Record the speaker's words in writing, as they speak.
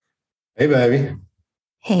Hey, baby.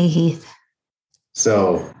 Hey, Heath.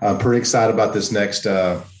 So I'm pretty excited about this next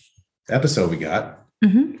episode we got.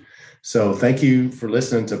 hmm So thank you for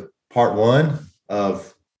listening to part one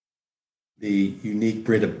of the unique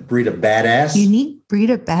breed of badass Unique breed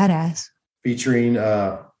of badass. featuring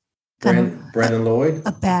Kind of Brandon Lloyd.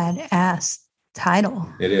 a badass title.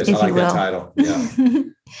 It is. I like that title. Yeah.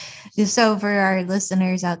 So, for our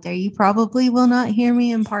listeners out there, you probably will not hear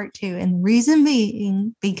me in part two. And the reason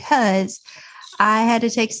being because I had to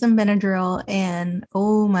take some Benadryl and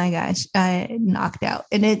oh my gosh, I knocked out.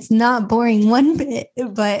 And it's not boring one bit,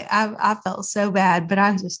 but I felt so bad, but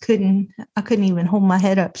I couldn't even hold my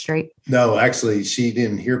head up straight. No, actually, she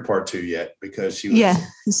didn't hear part two yet because she was Yeah.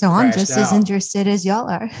 So I'm just as out. interested as y'all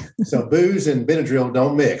are. So booze and Benadryl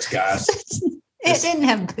don't mix, guys. It didn't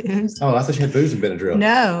have booze. Oh, I thought you had booze and Benadryl.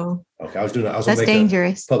 No. Okay, I was That's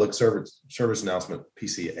dangerous. Public service announcement,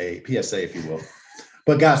 PSA, if you will.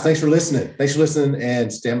 But guys, thanks for listening.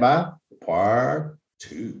 And stand by for part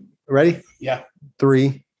two. Ready? Yeah.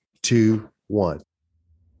 3, 2, 1.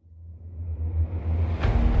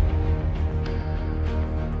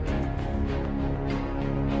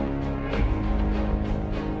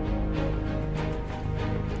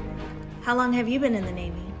 How long have you been in the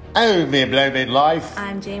Navy? Oh, me blow mid life.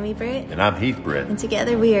 I'm Jamie Britt. And I'm Heath Britt. And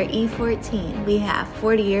together we are E14. We have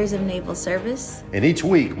 40 years of naval service. And each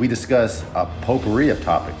week we discuss a potpourri of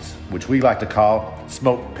topics, which we like to call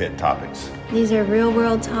smoke pit topics. These are real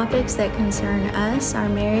world topics that concern us, our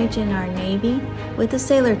marriage, and our Navy with a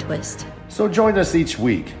sailor twist. So join us each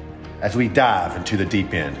week as we dive into the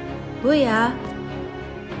deep end. Booyah!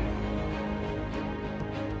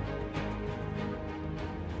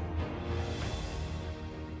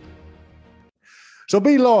 So,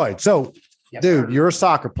 B. Lloyd. So, Yes, dude, sir. you're a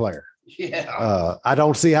soccer player. Yeah. I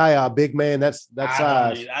don't see how a big man that's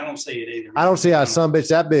size. I don't see it either. I don't see how some bitch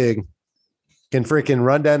that big can freaking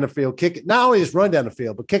run down the field, kick it. Not only just run down the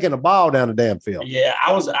field, but kicking a ball down the damn field. Yeah,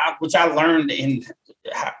 which I learned in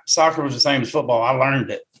soccer was the same as football. I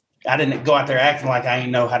learned it. I didn't go out there acting like I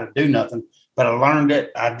didn't know how to do nothing, but I learned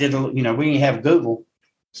it. I did, we didn't have Google.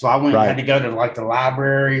 So I went and had to go to like the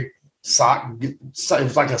library, it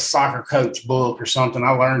was like a soccer coach book or something. I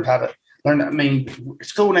learned how to learn. I mean,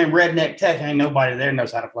 school named Redneck Tech, ain't nobody there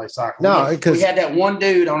knows how to play soccer. No, we had that one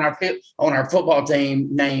dude on our football team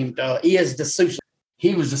named Iaz DeSouza.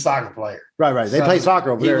 He was the soccer player. Right. They play soccer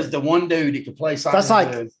over there. He was the one dude that could play soccer. That's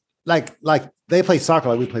like they play soccer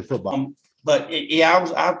like we play football.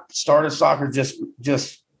 I started soccer just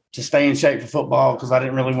to stay in shape for football because I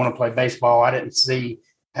didn't really want to play baseball. I didn't see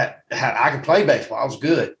how I could play baseball. I was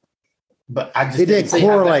good. But I just didn't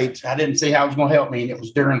correlate. I didn't see how it was going to help me. And it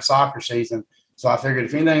was during soccer season. So I figured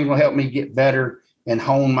if anything's going to help me get better and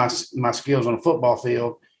hone my skills on the football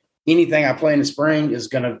field, anything I play in the spring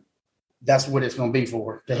that's what it's going to be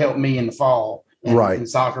for, to help me in the fall. And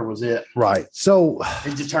soccer was it. Right. So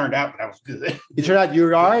it just turned out that I was good. You turned out you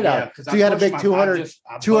were all right. Yeah, so you had a big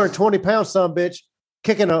 220 pound son bitch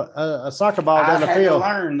kicking a soccer ball down the field. I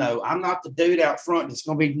had to learn, though. I'm not the dude out front that's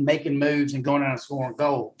going to be making moves and going out and scoring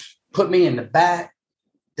goals. Put me in the back,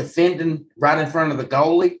 defending right in front of the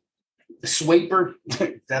goalie, the sweeper.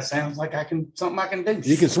 That sounds like something I can do.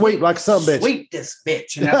 You can sweep like some bitch. Sweep this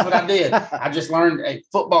bitch. And that's what I did. I just learned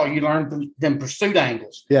football. You learn them pursuit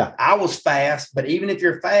angles. Yeah. I was fast, but even if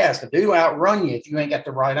you're fast, a dude will outrun you if you ain't got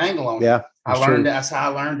the right angle on. Yeah. That's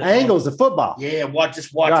how I learned it. Angles of football. Yeah.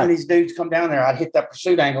 Watching these dudes come down there, I'd hit that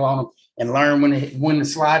pursuit angle on them and learn when the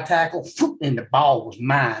slide tackle and the ball was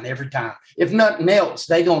mine every time. If nothing else,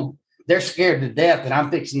 they're scared to death that I'm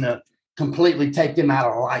fixing to completely take them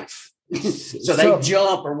out of life. so they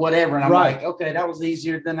jump or whatever. And I'm like, okay, that was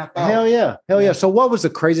easier than I thought. Hell yeah. So what was the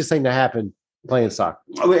craziest thing that happened playing soccer?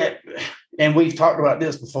 And we've talked about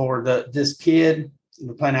this before. This kid,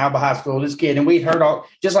 we're playing Alba High School, this kid, and we heard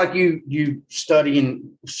just like you study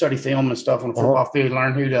film and stuff on the football field,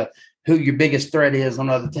 learn who your biggest threat is on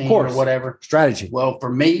other teams or whatever. Strategy. Well, for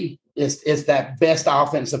me, it's that best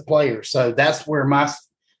offensive player. So that's where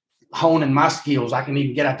honing my skills. I can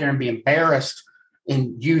even get out there and be embarrassed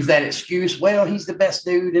and use that excuse. Well, he's the best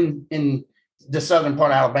dude in the southern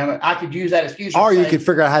part of Alabama. I could use that excuse. Or you could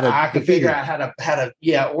figure out how to figure out how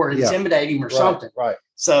to or intimidate him or something. Right.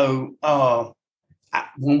 So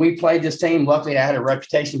when we played this team, luckily I had a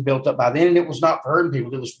reputation built up by then, and it was not for hurting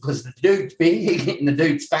people. It was because the dude's big and the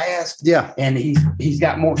dude's fast. Yeah. And he's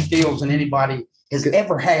got more skills than anybody has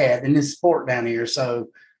ever had in this sport down here. So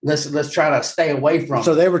let's try to stay away from.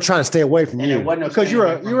 So they were trying to stay away from you because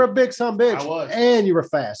you're a big son bitch. I was. And you were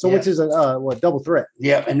fast. So which is a double threat.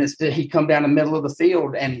 Yeah, and he come down the middle of the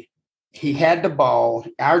field and he had the ball.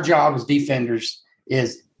 Our job as defenders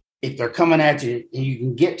is if they're coming at you and you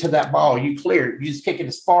can get to that ball, you clear it. You just kick it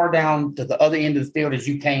as far down to the other end of the field as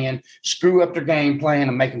you can, screw up their game plan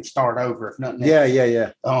and make them start over if nothing else.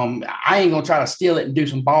 Yeah. I ain't going to try to steal it and do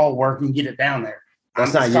some ball work and get it down there.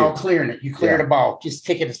 That's I'm not just you. all clearing it. You clear the ball. Just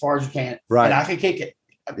kick it as far as you can. Right. And I can kick it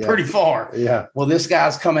pretty far. Yeah. Well, this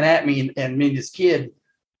guy's coming at me and me and this kid,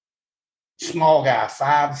 small guy,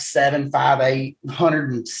 5'7", 5'8",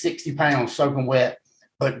 160 pounds, soaking wet.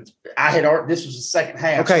 But this was the second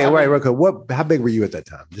half. Okay, so wait, real quick. How big were you at that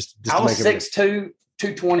time? Just I to was make it 6'2",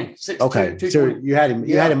 220. 6'2", okay, 220. so you had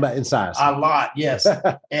him in size. A lot, yes.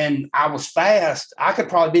 And I was fast. I could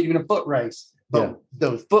probably beat him in a foot race. But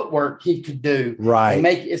the footwork he could do. Right. And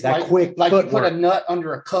it's that like, quick like you footwork. put a nut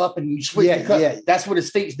under a cup and you switch the cup. Yeah. That's what his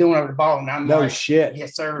feet's doing over the ball. And I'm No like, shit.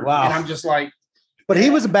 yes, sir. Wow. And I'm just like, But he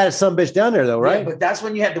was a bad son bitch down there, though, right? Yeah, but that's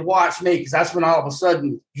when you had to watch me, because that's when all of a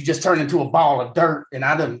sudden you just turn into a ball of dirt, and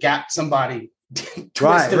I done got somebody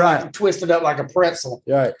twisted up like a pretzel.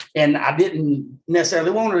 Right. And I didn't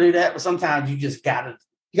necessarily want to do that, but sometimes you just got to.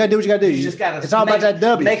 You got to do what you got to do. You just got to. It's all about that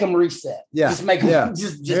W. Make them reset. Yeah. Just make them.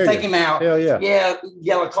 Just take him out. Hell yeah. Yeah.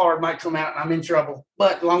 Yellow card might come out, and I'm in trouble.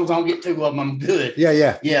 But as long as I don't get two of them, I'm good.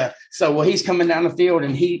 Yeah. So he's coming down the field,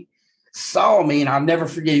 and he saw me, and I'll never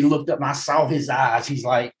forget. He looked up, and I saw his eyes. He's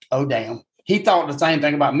like, "Oh damn." He thought the same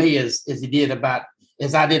thing about me as I did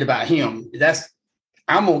about him.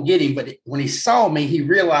 I'm gonna get him, but when he saw me, he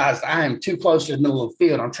realized I am too close to the middle of the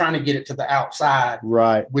field. I'm trying to get it to the outside,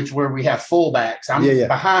 right? Which where we have fullbacks. I'm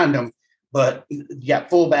behind them, but you got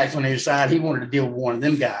fullbacks on the other side. He wanted to deal with one of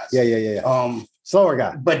them guys. Yeah. Slower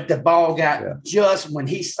guy. But the ball got just when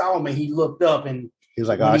he saw me, he looked up and he was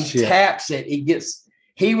like, "Oh shit!" Taps it.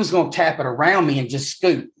 He was gonna tap it around me and just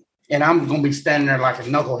scoot. And I'm going to be standing there like a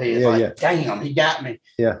knucklehead. Damn, he got me.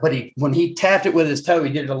 Yeah. But when he tapped it with his toe,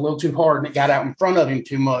 he did it a little too hard and it got out in front of him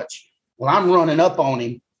too much. Well, I'm running up on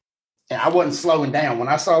him and I wasn't slowing down. When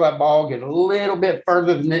I saw that ball get a little bit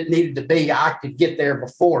further than it needed to be, I could get there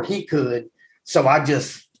before he could. So I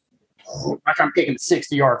just, like I'm kicking a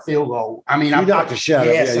 60-yard field goal. I mean, I knocked the shit out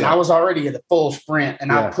of it. Yes, and I was already at a full sprint and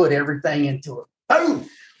I put everything into it. Boom.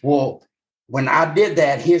 Well, when I did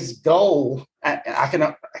that, his goal, I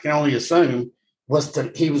can only assume,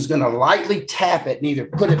 he was going to lightly tap it and either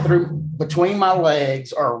put it through between my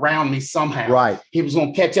legs or around me somehow. Right. He was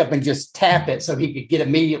going to catch up and just tap it so he could get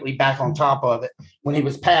immediately back on top of it when he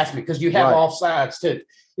was past me, because you have offsides too.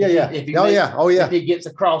 If he gets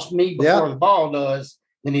across me before the ball does,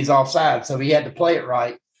 then he's offside. So he had to play it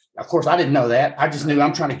right. Of course, I didn't know that. I just knew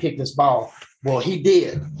I'm trying to kick this ball. Well, he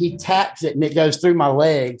did. He taps it and it goes through my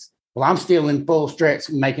legs. Well, I'm still in full stretch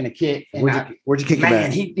making a kick. And where'd you kick him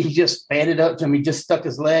at? He just fed it up to him. He just stuck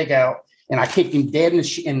his leg out, and I kicked him dead in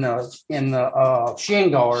the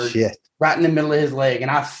shin guard, right in the middle of his leg, and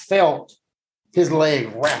I felt his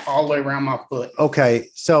leg wrap all the way around my foot. Okay,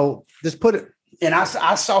 so just put it. And I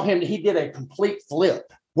saw him. He did a complete flip.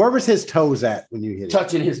 Where was his toes at when you hit him?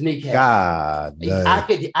 Touching his kneecap. God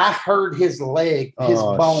damn. I heard his leg,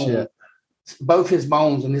 both his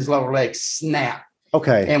bones and his lower leg snap.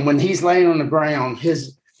 Okay. And when he's laying on the ground,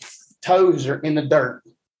 his toes are in the dirt,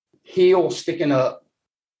 heel sticking up,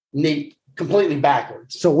 knee completely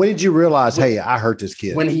backwards. So when did you realize, hey, I hurt this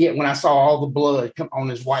kid? When I saw all the blood come on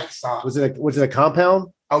his white sock. Was it a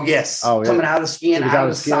compound? Oh, yes. Oh, yeah. Coming out of the skin, out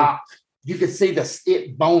of the sock. You could see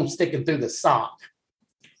the bone sticking through the sock.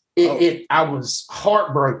 I was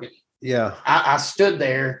heartbroken. Yeah. I stood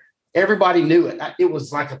there. Everybody knew it. It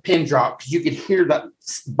was like a pin drop because you could hear the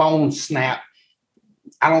bone snap.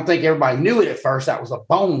 I don't think everybody knew it at first. That was a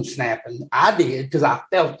bone snapping. I did because I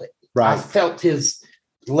felt it. Right. I felt his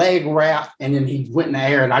leg wrap, and then he went in the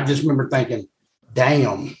air. And I just remember thinking,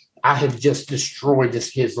 damn, I have just destroyed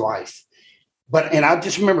this kid's life. And I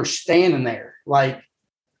just remember standing there, like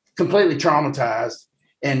completely traumatized.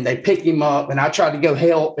 And they picked him up, and I tried to go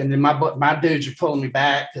help. And then my dudes were pulling me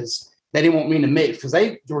back because they didn't want me in the mix because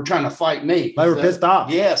they were trying to fight me. They were pissed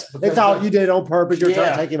off. Yes. They thought you did it on purpose. You're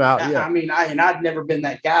trying to take him out. Yeah. I mean, I'd never been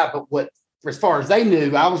that guy, but as far as they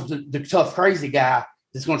knew, I was the tough, crazy guy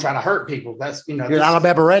that's going to try to hurt people. That's, you're an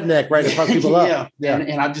Alabama redneck, ready to fuck people up. Yeah.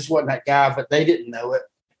 And I just wasn't that guy, but they didn't know it.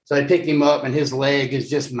 So they picked him up, and his leg is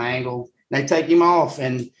just mangled. They take him off,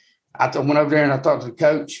 and I went over there and I talked to the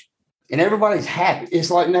coach, and everybody's happy.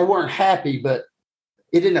 It's like they weren't happy, but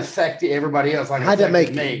it didn't affect everybody else. Like, how did it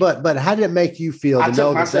make me? But how did it make you feel? I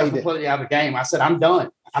took myself completely out of the game. I said, I'm done.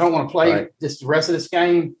 I don't want to play the rest of this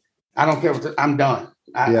game. I don't care I'm done.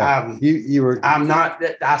 I'm not.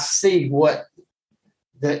 I see what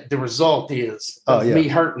the result is of me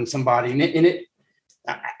hurting somebody, and it.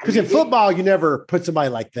 Because in football, you never put somebody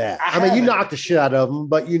like that. I mean, you knock the shit out of them,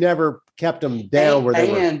 but you never kept them down where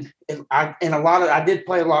they were. I did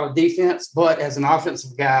play a lot of defense, but as an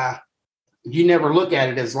offensive guy, you never look at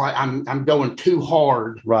it as like I'm going too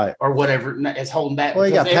hard, right, or whatever. It's holding back. Well,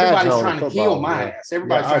 you got everybody's pads trying to kill my ass.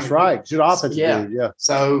 Everybody's that's right. It's your offensive dude. Yeah.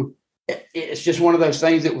 So it's just one of those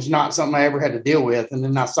things that was not something I ever had to deal with. And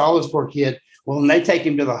then I saw this poor kid. Well, when they take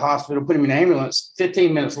him to the hospital, put him in an ambulance,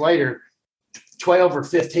 15 minutes later, 12 or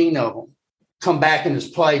 15 of them come back in his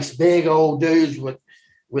place. Big old dudes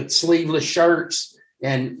with sleeveless shirts.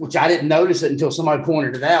 And which I didn't notice it until somebody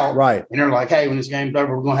pointed it out. Right. And they're like, hey, when this game's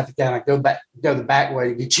over, we're going to have to kind of go the back way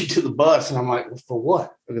to get you to the bus. And I'm like, well, for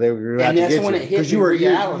what? They were and that's when it hit me. You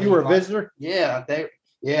were a visitor? Yeah.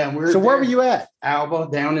 So where were you at? Alba,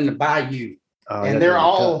 down in the bayou. And they're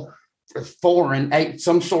all foreign,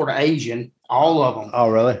 some sort of Asian, all of them. Oh,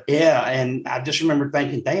 really? Yeah. And I just remember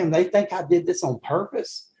thinking, damn, they think I did this on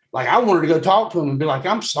purpose. Like I wanted to go talk to them and be like,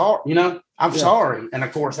 I'm sorry, I'm sorry. And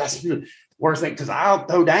of course, that's worst thing, because I'll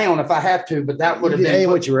throw down if I have to, but that would have been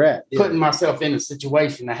what you were at. Putting myself in a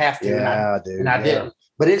situation to have to. Yeah, and I didn't.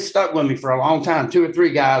 But it stuck with me for a long time. 2 or 3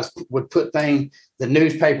 guys would put the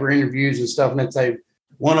newspaper interviews and stuff, and they'd say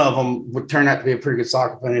one of them would turn out to be a pretty good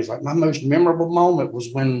soccer player. He's like, my most memorable moment was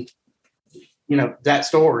when, that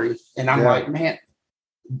story. And I'm like, man,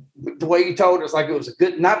 the way you told it, it's like it was a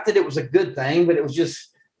good, not that it was a good thing, but it was just,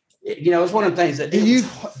 it's one of the things that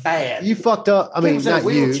was bad. You fucked up. I mean, not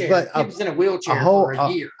you, but he was in a wheelchair for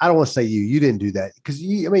a year. I don't want to say you didn't do that because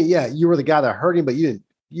you were the guy that hurt him, but you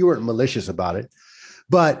weren't malicious about it.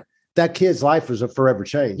 But that kid's life was a forever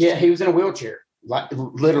change. Yeah, he was in a wheelchair. Like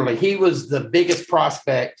literally, he was the biggest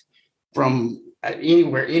prospect from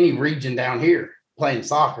anywhere, any region down here playing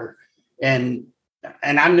soccer, and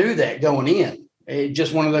I knew that going in. It's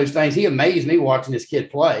just one of those things. He amazed me watching this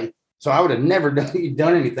kid play. So I would have never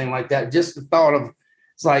done anything like that. Just the thought of,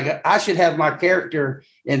 it's like I should have my character,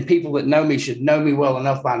 and people that know me should know me well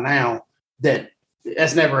enough by now that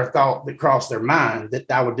that's never a thought that crossed their mind that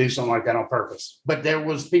I would do something like that on purpose. But there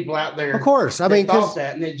was people out there, of course. I mean, thought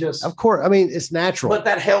that, and it just, of course. I mean, it's natural. But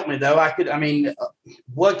that helped me though.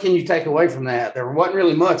 What can you take away from that? There wasn't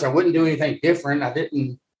really much. I wouldn't do anything different. I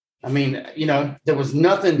didn't. There was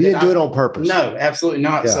nothing. You didn't do it on purpose. No, absolutely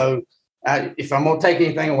not. Yeah. So. If I'm going to take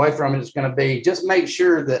anything away from it, it's going to be just make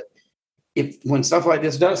sure that when stuff like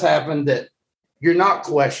this does happen, that you're not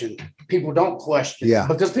questioned. People don't question,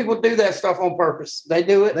 because people do that stuff on purpose. They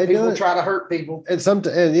do it. People try to hurt people, and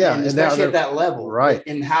especially at that level, right?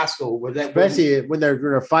 In high school, where that especially when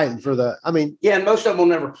they're fighting for the. And most of them will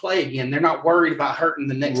never play again. They're not worried about hurting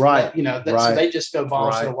the next, right? So they just go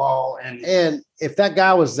balls to the wall. And if that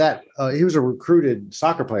guy was he was a recruited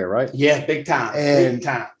soccer player, right? Yeah, big time,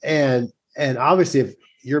 and obviously if.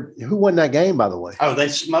 Who won that game, by the way? Oh, they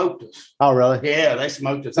smoked us. Oh, really? Yeah, they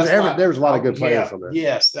smoked us. There was a lot of good players on there.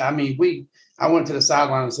 Yes. I went to the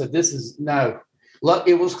sideline and said, this is no. Look,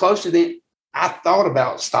 it was closer than I thought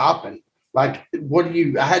about stopping. Like,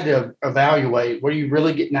 I had to evaluate, what are you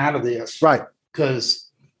really getting out of this? Right.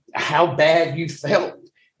 Because how bad you felt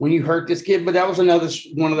when you hurt this kid. But that was another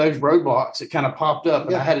one of those roadblocks that kind of popped up,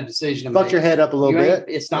 and I had a decision to make. Fuck your head up a little bit.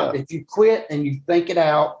 It's not, if you quit and you think it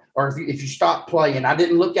out, or if you stop playing. I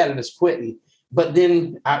didn't look at it as quitting, but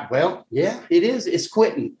then it is. It's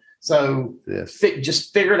quitting. So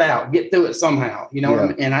just figure it out, get through it somehow. You know what I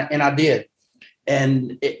mean? And I did.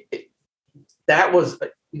 And that was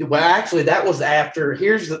after. That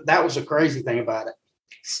was a crazy thing about it.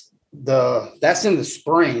 That's in the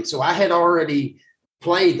spring. So I had already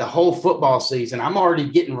played the whole football season. I'm already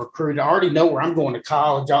getting recruited. I already know where I'm going to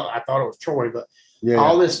college. I thought it was Troy, but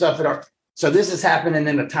all this stuff so this is happening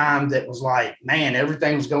in a time that was like, man,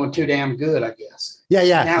 everything was going too damn good, I guess.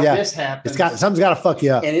 Yeah. Now this happens. Something's got to fuck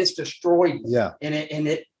you up. And it's destroyed me. Yeah. And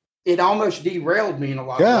it almost derailed me in a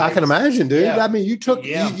lot of ways. I can imagine, dude. Yeah. I mean, you took,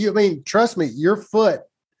 trust me, your foot,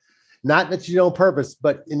 not that you did on purpose,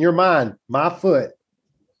 but in your mind, my foot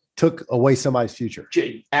took away somebody's future.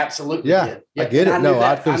 Absolutely. Yeah. I get it. I knew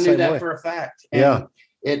that for a fact. And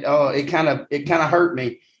it kind of hurt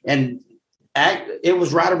me. And it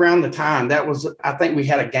was right around the time I think we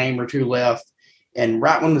had a game or two left, and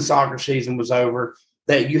right when the soccer season was over,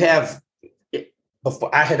 that you have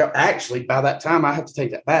before I had actually, by that time, I have to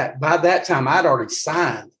take that back. By that time, I'd already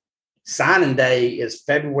signed. Signing day is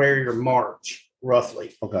February or March,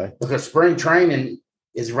 roughly. Okay. Because spring training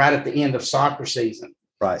is right at the end of soccer season.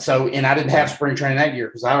 Right. So, and I didn't have spring training that year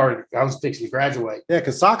because I was fixing to graduate. Yeah,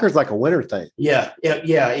 because soccer is like a winter thing. Yeah.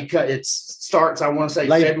 It starts, I want to say,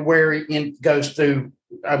 February and goes through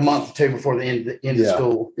a month or two before the end of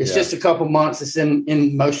school. It's just a couple months. It's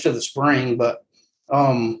in most of the spring, but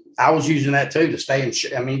I was using that too to stay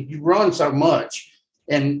in. You run so much,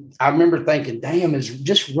 And I remember thinking, damn, is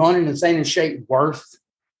just running and staying in shape worth,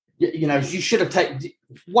 you should have taken,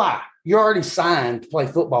 why? You're already signed to play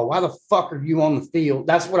football. Why the fuck are you on the field?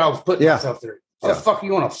 That's what I was putting myself through. Why the fuck are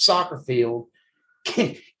you on a soccer field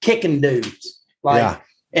kicking dudes?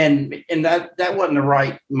 And that wasn't the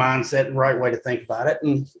right mindset, the right way to think about it.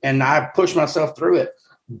 And I pushed myself through it.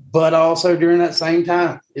 But also during that same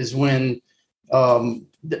time is when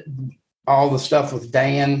all the stuff with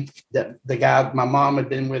Dan, the guy my mom had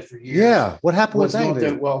been with for years. Yeah. What happened with Dan?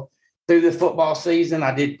 Through the football season,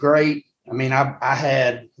 I did great. I mean, I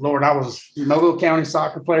was Mobile County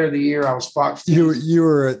Soccer Player of the Year. I was Fox. You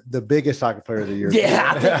were the biggest soccer player of the year.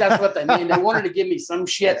 Yeah, I think that's what they mean. They wanted to give me some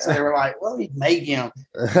shit, so they were like, "Well, he made him."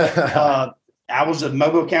 I was a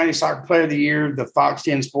Mobile County Soccer Player of the Year, the Fox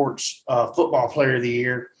 10 Sports Football Player of the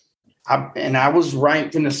Year. I was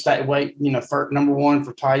ranked in the state weight, for number one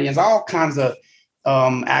for tight ends, all kinds of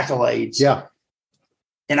accolades. Yeah.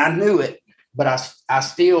 And I knew it, but I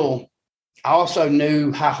also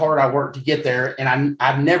knew how hard I worked to get there. And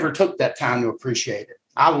I never took that time to appreciate it.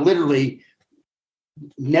 I literally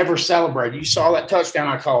never celebrated. You saw that touchdown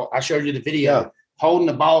I showed you the video holding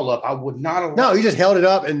the ball up. I would not have. No, you just held it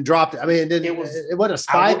up and dropped it. I mean, it wasn't a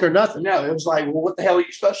spike or nothing. No, it was like, well, what the hell are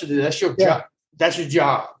you supposed to do? That's your job. That's your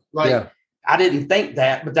job. I didn't think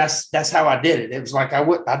that, but that's how I did it. It was like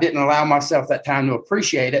I didn't allow myself that time to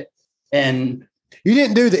appreciate it. And you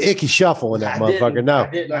didn't do the icky shuffle in that motherfucker. No, I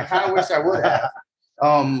didn't. I kind of wish I would have.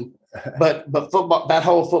 But football, that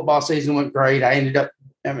whole football season went great. I ended up,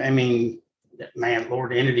 I mean, man,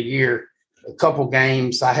 Lord, the end of the year, a couple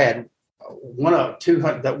games. I had one of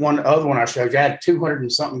 200. That one other one I showed you, I had 200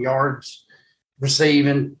 and something yards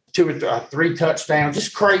receiving, 2 or 3 touchdowns,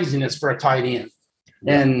 just craziness for a tight end.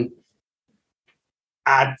 And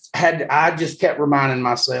I just kept reminding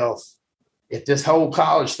myself, if this whole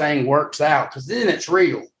college thing works out, because then it's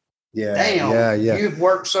real. Yeah. Damn. Yeah. You've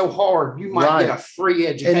worked so hard. You might get a free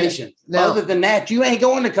education. Now, other than that, you ain't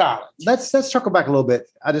going to college. Let's circle back a little bit.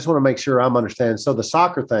 I just want to make sure I'm understanding. So the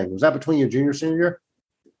soccer thing, was that between your junior senior year?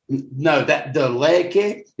 No, that the leg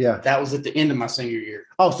kick. Yeah. That was at the end of my senior year.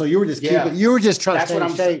 Oh, so you were just you were just trying to stay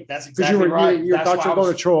in shape. That's exactly right. You thought you were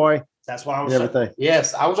going to Troy. That's why I was everything.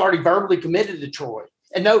 Yes, I was already verbally committed to Troy.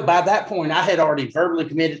 And no, by that point, I had already verbally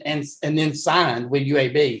committed and then signed with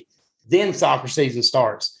UAB. Then soccer season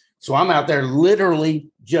starts. So I'm out there literally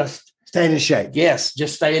just staying in shape. Yes,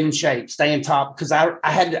 just staying in shape, staying top. Because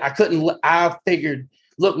I figured,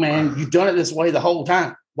 look, man, you've done it this way the whole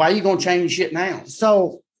time. Why are you going to change shit now?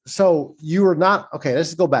 So you were not okay.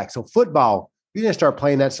 Let's go back. So football, you didn't start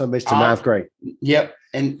playing that some bitch to 9th grade. Yep,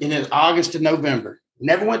 and in August to November.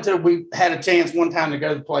 Never went to. We had a chance one time to go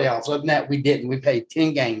to the playoffs. Other than that, we didn't. We played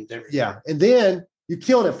 10 games every year. And then you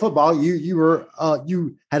killed at football. You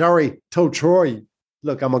had already told Troy,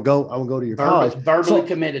 look, I'm gonna go to your college. Verbally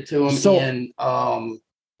committed to him in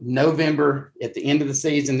November. At the end of the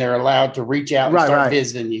season, they're allowed to reach out and start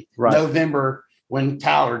visiting you. Right. November when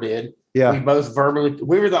Tyler did. Yeah. We both verbally.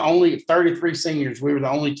 We were the only 33 seniors. We were the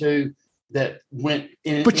only 2 that went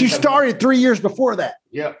in. But you started 3 years before that.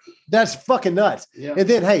 Yep. That's fucking nuts. Yep. And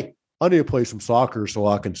then, hey, I need to play some soccer so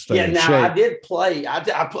I can stay in shape. I did play.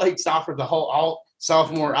 I played soccer all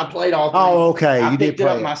sophomore. I played all 3. Oh, okay. I picked it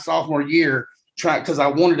up my sophomore year because I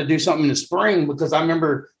wanted to do something in the spring because I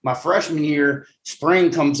remember my freshman year,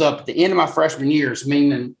 spring comes up at the end of my freshman years,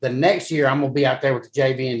 meaning the next year I'm going to be out there with the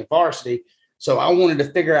JV and the varsity. So I wanted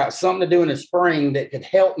to figure out something to do in the spring that could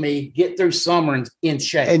help me get through summer and in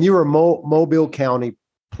shape. And you were Mobile County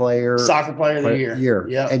soccer player of the year.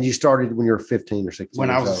 Yeah. And you started when you were 15 or 16.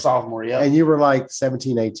 When I was a sophomore. Yeah. And you were like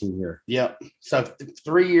 17, 18 here. Yep. So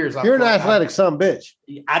 3 years. You're an athletic son of a bitch.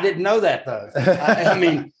 I didn't know that though.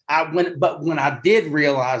 But when I did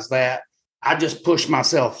realize that, I just pushed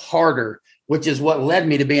myself harder, which is what led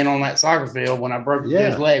me to being on that soccer field when I broke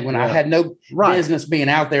his leg, when I had no business being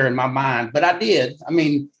out there in my mind. But I did. I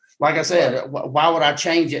mean, like I said, why would I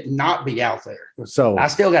change it and not be out there? So I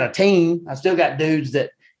still got a team. I still got dudes that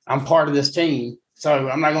I'm part of this team. So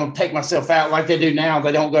I'm not going to take myself out like they do now.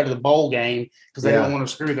 They don't go to the bowl game because they don't want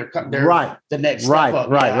to screw their the next step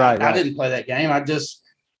up. I didn't play that game. I just,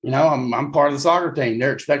 I'm part of the soccer team.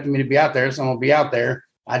 They're expecting me to be out there, so I'm going to be out there.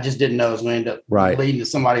 I just didn't know it was going to end up leading to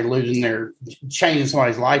somebody changing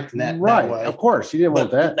somebody's life in that way. Of course, you didn't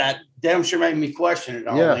want that. That damn sure made me question it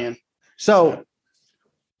all, man. So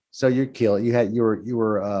you're killing. You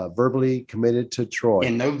were verbally committed to Troy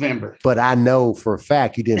in November, but I know for a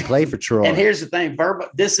fact you didn't play for Troy. And here's the thing: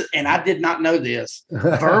 and I did not know this.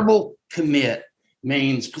 Verbal commit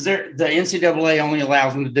means because the NCAA only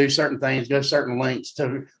allows them to do certain things, go certain lengths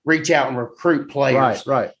to reach out and recruit players.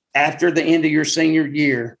 Right. after the end of your senior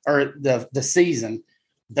year or the season,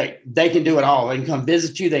 they can do it all. They can come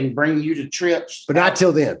visit you. They can bring you to trips. But not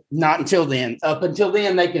till then. Not until then. Up until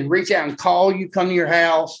then, they can reach out and call you, come to your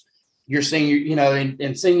house, your senior, you know,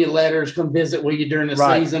 and send you letters, come visit with you during the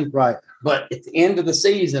season. Right. But at the end of the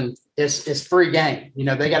season, it's free game. You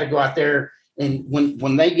know, they got to go out there, and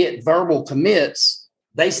when they get verbal commits,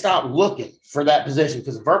 they stop looking for that position,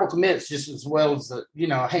 because verbal commits just as well as a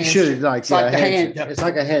handshake. It's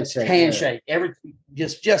like a handshake. Handshake. Everything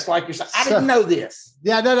just like you're saying. I didn't know this.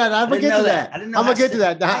 Yeah, no. I'm gonna get to that. I'm gonna get to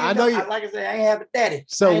that. I know you. Like I said, I ain't have a daddy.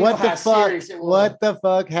 So what the fuck? What the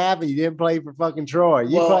fuck happened? You didn't play for fucking Troy.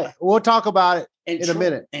 We'll talk about it in a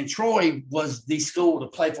minute. And Troy was the school to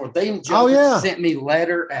play for. They sent me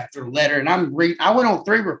letter after letter, and I went on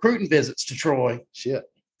 3 recruiting visits to Troy. Shit.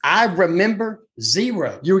 I remember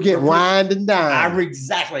 0. You were getting wined and dined.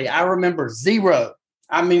 Exactly. I remember 0.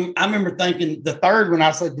 I mean, I remember thinking the third one, I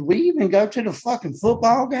said, did we even go to the fucking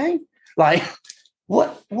football game? Like,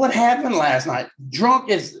 what happened last night? Drunk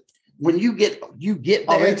is when you get there.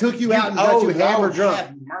 Oh, they took you out and got you hammered drunk.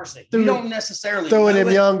 Have mercy. You don't necessarily throwing them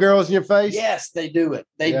young girls in your face. Yes, they do it.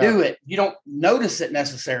 They do it. You don't notice it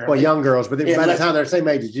necessarily. Well, young girls, but by the time they're the same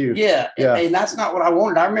age as you. Yeah. And that's not what I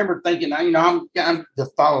wanted. I remember thinking, I'm the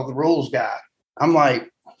follow the rules guy. I'm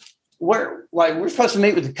like, we're supposed to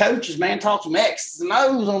meet with the coaches, man, talk some X's and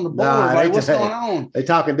O's on the board. What's going on? They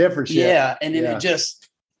talking different shit. Yeah. And then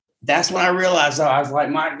that's when I realized, I was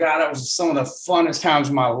like, my God, that was some of the funnest times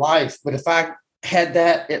of my life. But if I had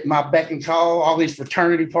that at my beck and call, all these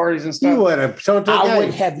fraternity parties and stuff, you would have. I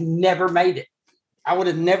would have never made it. I would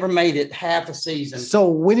have never made it half a season. So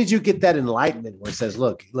when did you get that enlightenment where it says,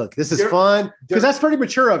 look, this is fun? Because that's pretty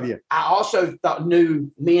mature of you. I also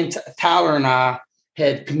knew me and Tyler and I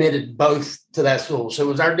had committed both to that school. So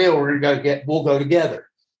it was our deal. We'll go together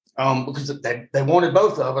because they wanted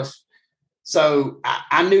both of us. So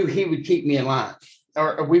I knew he would keep me in line,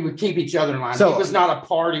 or we would keep each other in line. So he was not a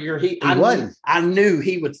partier. I knew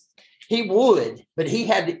he would, but he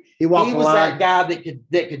was that guy that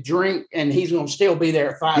could drink, and he's going to still be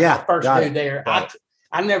there at 5. Yeah, the first dude there.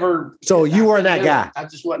 I never. So you weren't that guy. I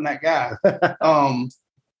just wasn't that guy.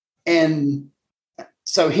 And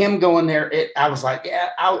so him going there, I was like,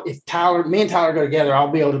 if me and Tyler go together,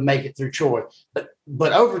 I'll be able to make it through Troy.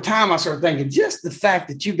 But over time, I started thinking, just the fact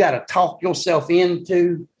that you got to talk yourself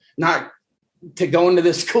into not to go into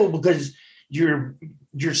this school because you're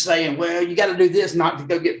saying, well, you got to do this, not to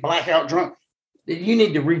go get blackout drunk. You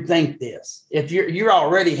need to rethink this. If you're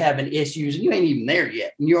already having issues and you ain't even there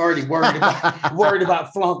yet, and you're already worried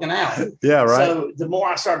about flunking out. Yeah, right. So the more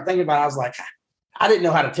I started thinking about it, I was like, I didn't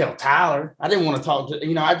know how to tell Tyler. I didn't want to talk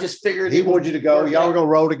to, I just figured he wanted you to go. Y'all were going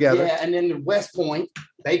to roll together. Yeah. And then the West Point,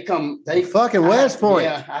 fucking West Point.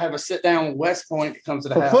 Yeah. I have a sit down with West Point that comes to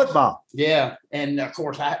the house. Football. Yeah. And of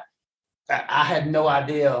course I had no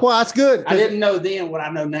idea. Well, that's good. I didn't know then what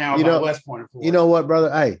I know now about West Point. You know what,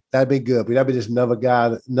 brother? Hey, that'd be good. But that'd be just another guy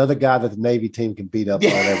that the Navy team can beat up on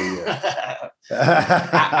every year.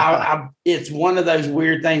 It's one of those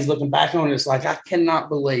weird things looking back on it. It's like, I cannot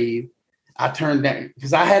believe I turned down,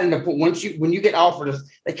 because I had when you get offered,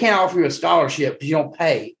 they can't offer you a scholarship because you don't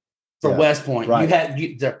pay for West Point. Right.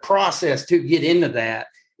 The process to get into that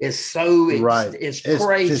is it's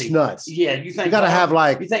crazy. It's nuts. Yeah. You think you got to have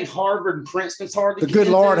you think Harvard and Princeton's hard to the good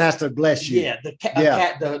Lord has to bless you. Yeah.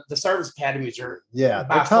 The service academies are they're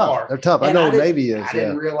tough. They're tough. I know Navy is. I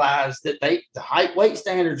didn't realize that the height weight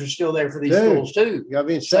standards are still there for these schools too. You got to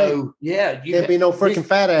be in shape. So you can't be no freaking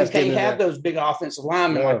fat ass. You can't have those big offensive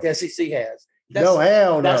linemen like the SEC has.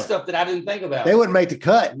 That's stuff that I didn't think about. They wouldn't make the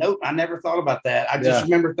cut. Nope. I never thought about that. I just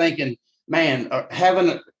remember thinking, man,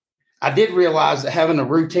 I did realize that having a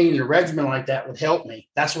routine and a regimen like that would help me.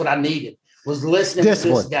 That's what I needed, was listening to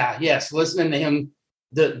this guy. Yes, listening to him,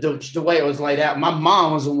 the way it was laid out. My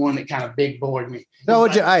mom was the one that kind of big boyed me.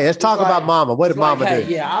 Let's talk about mama. What did mama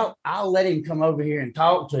do? Yeah, I'll let him come over here and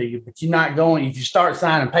talk to you, but you're not going. If you start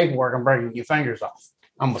signing paperwork, I'm breaking your fingers off.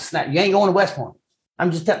 I'm going to snap. You ain't going to West Point. I'm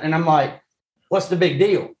just telling. And I'm like, what's the big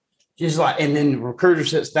deal? She's like, and then the recruiter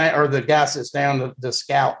sits down, or the guy sits down, the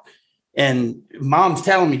scout. And mom's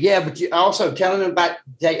telling me, but you also telling him about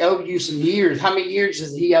they owe you some years. How many years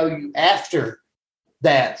does he owe you after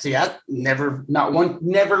that? See, I never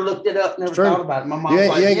looked it up, never thought about it. My mom's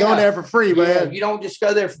you ain't going there for free, man. You don't just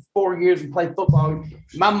go there for 4 years and play football.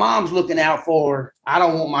 My mom's looking out for, I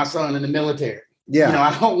don't want my son in the military. Yeah.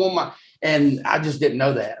 I don't want and I just didn't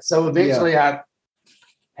know that. So eventually I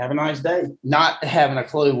have a nice day, not having a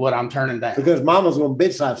clue what I'm turning down. Because mama's going to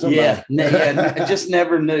bitch slap somebody. Yeah, just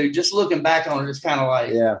never knew. Just looking back on it, it's kind of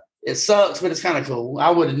like, It sucks, but it's kind of cool.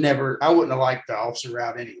 I wouldn't have liked the officer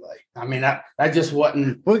route anyway. I mean, that just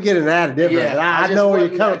wasn't. We'll get into that different. Yeah, I know where you're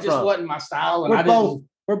coming from. It just wasn't my style. And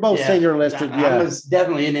we're both senior enlisted. I was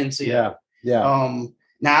definitely an NCO. Yeah.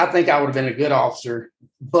 Now I think I would have been a good officer,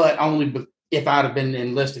 but only if I'd have been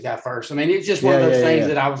enlisted guy first. I mean, it's just one of those things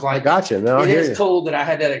that I was like, gotcha. No, it is cool that I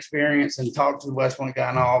had that experience and talked to the West Point guy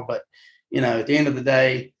and all, but at the end of the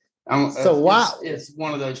day, it's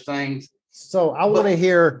one of those things. So I want to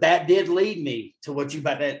hear that did lead me to what you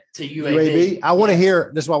about that to UAB. I want to hear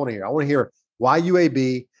this is what I want to hear. I want to hear why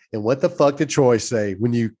UAB and what the fuck did Troy say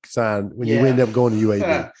when you end up going to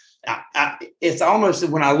UAB. It's almost,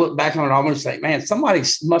 when I look back on it, I almost think, man, somebody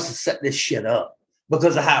must have set this shit up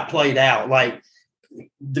because of how it played out. Like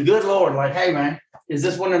the good Lord, like, hey man, is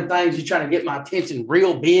this one of them things you're trying to get my attention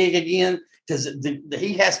real big again? Because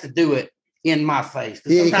he has to do it in my face.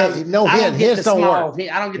 I don't get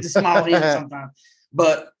the small hint sometimes.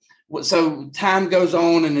 But so time goes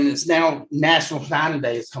on, and then it's now National Signing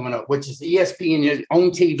Day is coming up, which is ESPN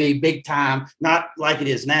on TV, big time, not like it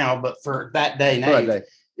is now, but for that day now.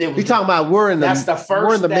 You're talking about we're in the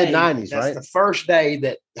mid-90s, right? That's the first day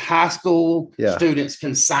that high school students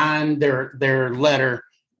can sign their letter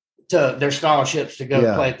to their scholarships to go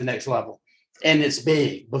play at the next level. And it's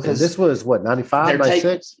big because this was 95,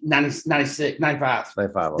 96? 96, 95.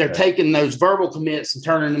 95. They're taking those verbal commits and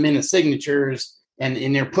turning them into signatures,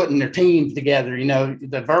 and they're putting their teams together.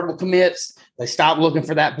 The verbal commits, they stop looking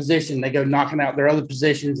for that position. They go knocking out their other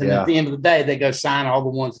positions. And at the end of the day, they go sign all the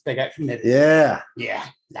ones that they got committed. Yeah. Yeah.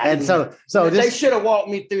 And so they should have walked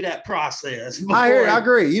me through that process. I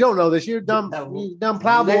agree. You don't know this. You're dumb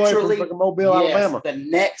plowboy from Mobile, Alabama. The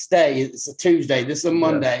next day, it's a Tuesday. This is a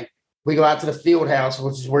Monday. We go out to the field house,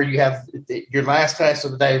 which is where you have your last class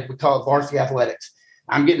of the day. We call it varsity athletics.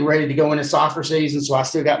 I'm getting ready to go into soccer season, so I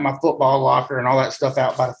still got my football locker and all that stuff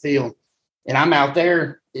out by the field. And I'm out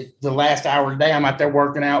there the last hour of the day. I'm out there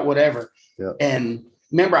working out, whatever. Yeah. And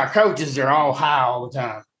remember, our coaches are all high all the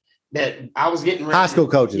time. That I was getting ready. High school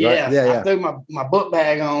coaches, right? Yeah. I threw my book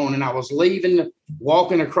bag on, and I was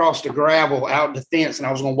walking across the gravel out the fence, and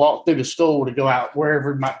I was going to walk through the school to go out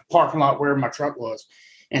wherever my parking lot, wherever my truck was.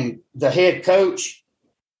 And the head coach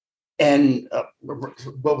and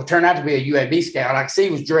what would turn out to be a UAB scout, I could see he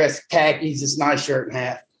was dressed khakis, this nice shirt and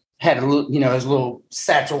hat, had a little, his little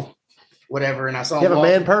satchel, whatever. And I saw him. You have a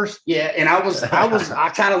man purse? Yeah. And I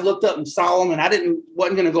kind of looked up and saw them, and I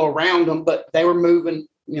wasn't going to go around them, but they were moving.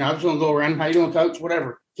 I was going to go around. How you doing, coach?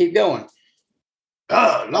 Whatever. Keep going.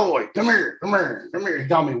 Oh, Lloyd, come here. He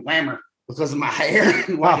called me Whammer because of my hair,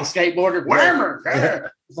 like a skateboarder. Whammer. Yeah.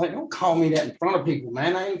 It's like, don't call me that in front of people,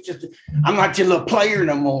 man. I'm not your little player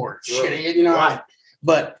no more. Shit, right.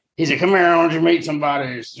 But he said, come here, I want you to meet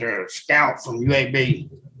somebody. It's a scout from UAB.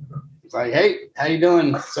 It's like, hey, how you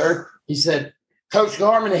doing, sir? He said, Coach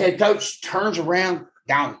Garman, the head coach, turns around,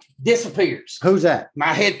 gone, disappears. Who's that?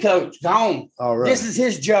 My head coach, gone. Oh, really? This is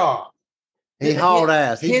his job. He hauled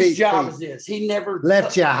ass. His job is this. He never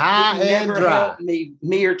left you high and dry. Helped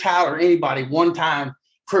me or Tyler or anybody one time.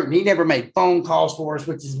 He never made phone calls for us,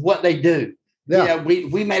 which is what they do. Yeah, we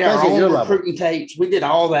made our own recruiting tapes. We did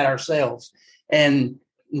all that ourselves, and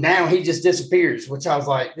now he just disappears. Which I was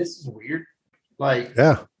like, this is weird. Like,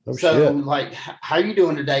 like, how you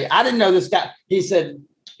doing today? I didn't know this guy. He said,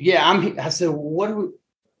 yeah, I'm. I said, what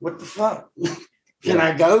the fuck? Can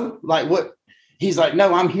I go? Like, what? He's like,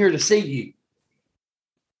 no, I'm here to see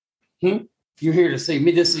you. You're here to see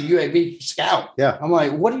me. This is a UAB scout. Yeah. I'm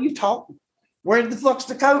like, what are you talking? Where the fuck's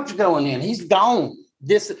the coach going in? He's gone.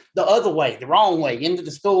 The other way, the wrong way, into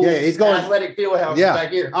the school. Yeah, he's going athletic field house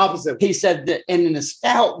back here. Opposite. He said that, and then the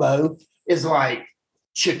scout though is like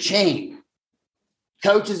cha-ching.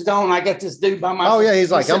 Coach is gone. I got this dude by my. Oh yeah,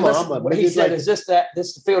 he's like, he said, "Is this that?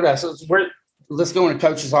 This the field house? Let's go in the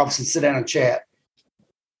coach's office and sit down and chat."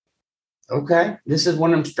 Okay, this is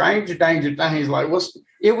one of them stranger danger things. Like,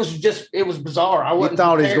 it was bizarre. I wasn't. You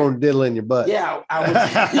thought he was going to diddle in your butt. Yeah, I was.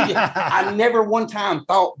 I never one time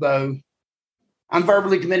thought though, I'm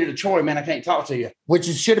verbally committed to Troy, man. I can't talk to you, which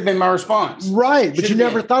should have been my response. Right, but you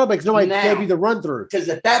never thought about it because nobody gave you the run through. Because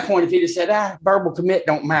at that point, if he'd have said, verbal commit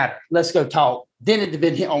don't matter, let's go talk, then it'd have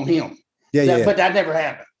been on him. Yeah. But that never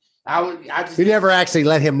happened. You never actually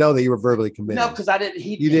let him know that you were verbally committed. No, because I didn't.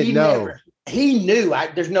 You didn't know. He knew.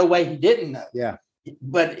 There's no way he didn't know. Yeah.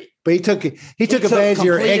 But he took advantage of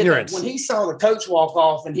your ignorance. When he saw the coach walk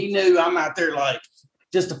off and he knew I'm out there like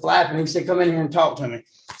just a flapping, he said, come in here and talk to me.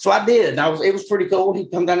 So I did. It was pretty cool. He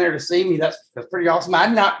come down there to see me. That's pretty awesome.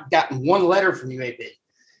 I'd not gotten one letter from UAB.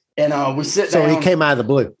 And we sit down. So he came out of the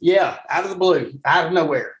blue. Yeah, out of the blue, out of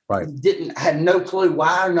nowhere. Right. Had no clue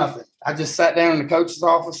why or nothing. I just sat down in the coach's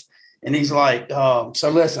office, and he's like, so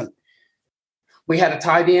listen, we had a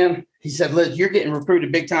tight end. He said, "Look, you're getting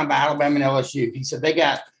recruited big time by Alabama and LSU." He said they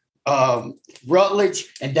got Rutledge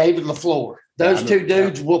and David LaFleur. Those two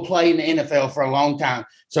dudes will play in the NFL for a long time.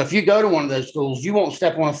 So if you go to one of those schools, you won't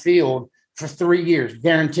step on a field for 3 years,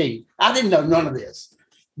 guaranteed. I didn't know none of this,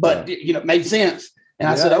 but it made sense. And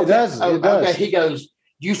I said, "Okay." Okay. He goes,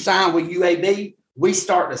 "You sign with UAB. We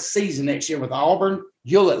start the season next year with Auburn.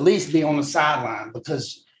 You'll at least be on the sideline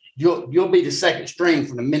because you'll be the second string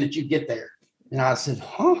from the minute you get there." And I said,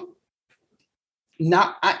 "Huh?"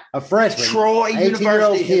 Not a freshman. Troy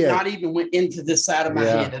University has not even went into this side of my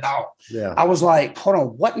head at all. Yeah. I was like, hold on,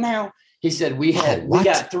 what now? He said, we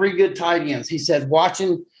got 3 good tight ends. He said,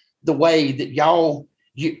 watching the way that y'all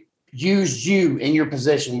used you in your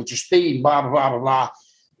position with your speed, blah, blah, blah, blah, blah.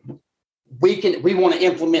 We want to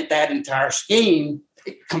implement that entire scheme.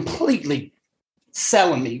 Completely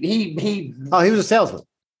selling me. He was a salesman.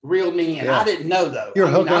 Reeled me in. I didn't know though. You're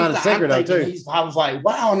hooking on a sinker though too. I was like,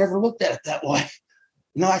 wow, I never looked at it that way.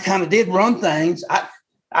 I kind of did run things.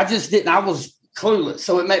 I just didn't. I was clueless.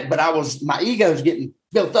 So my ego's getting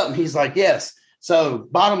built up. And he's like, yes. So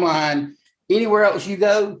bottom line, anywhere else you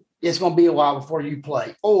go, it's going to be a while before you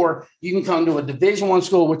play. Or you can come to a Division I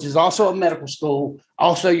school, which is also a medical school.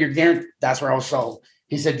 Also, you're guaranteed. That's where I was sold.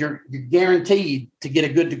 He said, you're guaranteed to get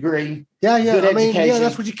a good degree. Yeah. Good education.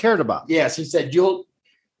 That's what you cared about. Yes. He said, you'll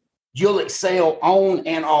excel on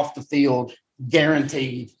and off the field,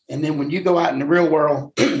 guaranteed. And then when you go out in the real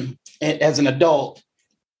world as an adult,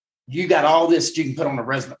 you got all this you can put on a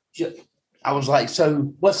resume. I was like,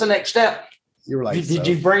 so what's the next step? You were like, did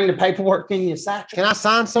you bring the paperwork in your satchel? Can I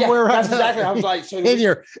sign somewhere right now? Exactly. I was like, so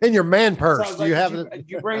in your man purse. So do you have it?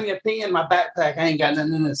 You bring a pen, my backpack. I ain't got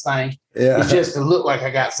nothing in this thing. Yeah. It's just to look like I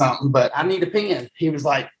got something, but I need a pen. He was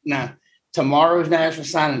like, no, tomorrow's National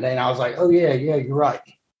Signing Day. And I was like, oh yeah, you're right.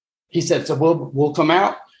 He said, so we'll come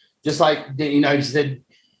out. Just like, he said,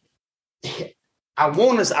 I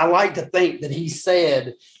like to think that he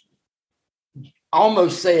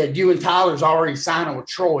almost said, you and Tyler's already signing with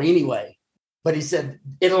Troy anyway. But he said,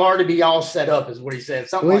 it'll already be all set up is what he said.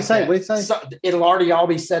 Something what like that. What did he say? So it'll already all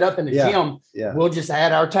be set up in the gym. Yeah. We'll just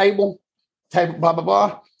add our table, blah, blah,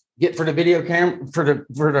 blah. Get for the video camera, for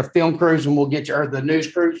the film crews, and we'll get you, or the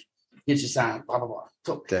news crews, get you signed, blah, blah, blah.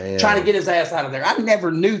 So trying to get his ass out of there. I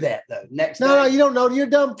never knew that though. No, you don't know. You're a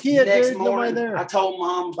dumb kid. Next morning, I told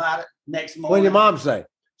Mom about it. Next morning. What did your mom say?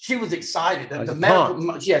 She was excited. The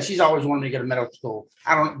medical, she's always wanted me to go to medical school.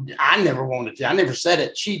 I never wanted to. I never said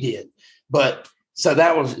it. She did. But so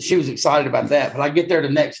she was excited about that. But I get there the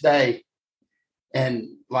next day and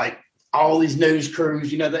like all these news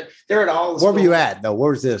crews, they're at all the Where were you at though?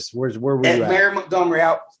 Where's this? Where were you at? Mary Montgomery,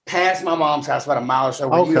 out past my mom's house, about a mile or so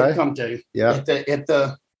where you would come to. Yeah.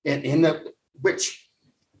 Which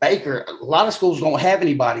Baker, a lot of schools don't have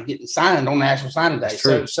anybody getting signed on National Signing Day.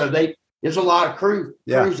 So there's a lot of crews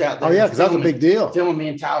out there. Oh yeah, because that's a big deal. Filming me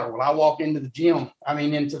and Tyler. When I walk into the gym,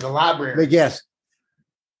 into the library. Let me guess.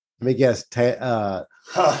 Who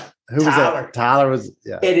was that? Tyler was.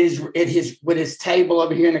 Yeah. It is with his table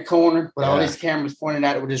over here in the corner with all these cameras pointed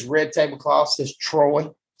at it with his red tablecloth says Troy.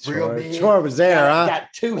 Real big. Troy was there.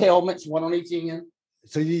 Got 2 helmets, one on each end.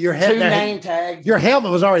 So your 2 name tags. Your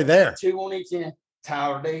helmet was already there. 2 on each end.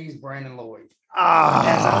 Tyler D's, Brandon Lloyd.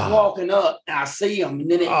 As I'm walking up, and I see him, and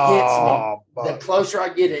then it hits me. The closer I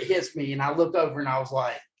get, it hits me, and I look over, and I was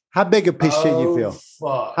like, how big a piece of shit you feel?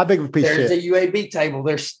 Fuck. How big of a piece of shit? There's a UAB table.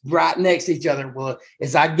 They're right next to each other. Well,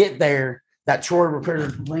 as I get there, that Troy recruiter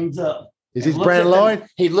leans up. Is he Brandon Lloyd?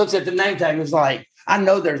 He looks at the name tag and was like, I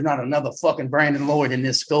know there's not another fucking Brandon Lloyd in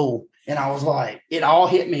this school. And I was like, it all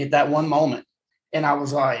hit me at that one moment. And I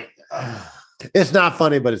was like, it's not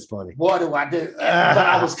funny, but it's funny. What do I do? But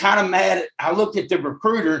I was kind of mad. I looked at the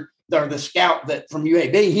recruiter, or the scout that from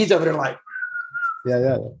UAB. He's over there like,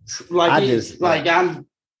 like I'm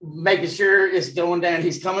making sure it's going down.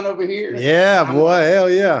 He's coming over here. Yeah, boy, hell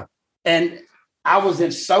yeah. And I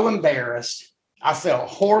was so embarrassed. I felt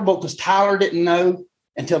horrible because Tyler didn't know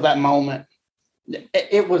until that moment.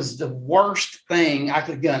 It was the worst thing I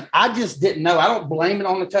could have done. I just didn't know. I don't blame it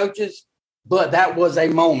on the coaches, but that was a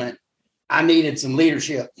moment I needed some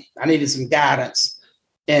leadership. I needed some guidance.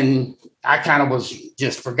 And I kind of was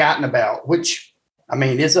just forgotten about, which,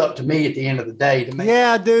 it's up to me at the end of the day to make.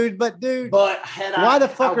 Yeah, dude. But why the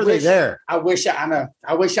fuck are they there? I wish I'd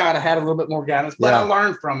have had a little bit more guidance, but I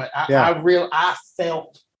learned from it. I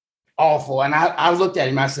felt awful. And I looked at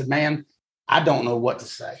him. I said, man, I don't know what to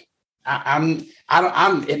say. I'm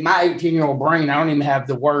in my 18-year-old brain. I don't even have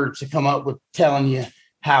the words to come up with telling you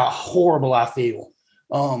how horrible I feel.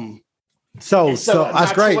 So my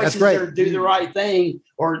that's great. choice That's is great. either do the right thing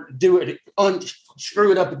or do it,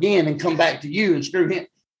 screw it up again and come back to you and screw him.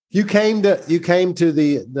 You came to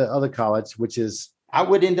the other college, which is I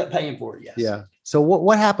would end up paying for it. Yes. yeah. So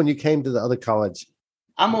what happened? You came to the other college,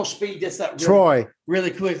 I'm gonna speed this up Troy,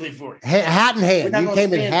 really quickly for you. hat in hand. You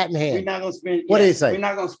came in hat in We're hand. not gonna spend. What do you say? We're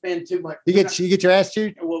not gonna spend too much. You get your ass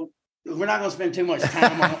chewed. Well, we're not gonna spend too much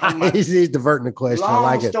time on my. He's diverting the question. I Long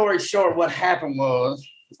like it. story short, what happened was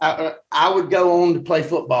I would go on to play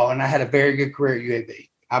football, and I had a very good career at UAB.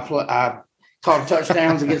 I caught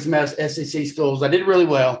touchdowns against some SEC schools. I did really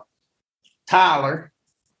well. Tyler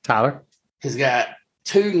has got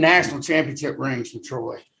 2 national championship rings from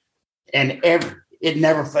Troy, and it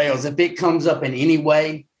never fails. If it comes up in any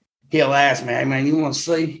way, he'll ask me, "Hey man, you want to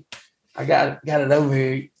see? I got it over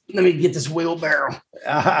here. Let me get this wheelbarrow.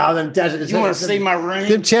 You want to see my ring?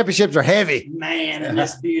 Them championships are heavy, man." And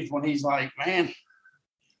it's beautiful. And he's like, "Man,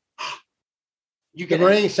 you the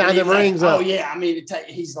ring, shine the rings up." Oh yeah, I mean,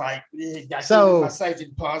 he's like, So my safety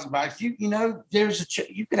deposit box. There's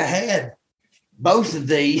you could have had both of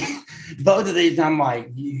these. I'm like,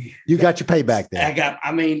 you got your payback there.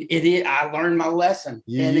 I learned my lesson.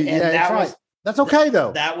 That's okay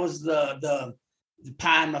though. That was the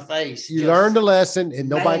pie in my face. You learned a lesson and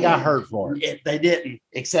nobody got hurt for it. They didn't,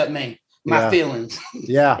 except me. My feelings.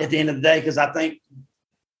 Yeah. At the end of the day, because I think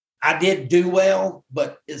I did do well,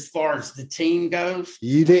 but as far as the team goes,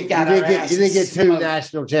 you didn't get 2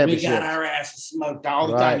 national championships. We got our asses smoked all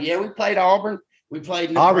the time. Yeah, we played Auburn. We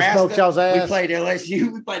played Nebraska. Auburn smoked y'all's ass. We played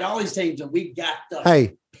LSU. We played all these teams, and we got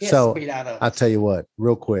the piss beat out of us. I'll tell you what,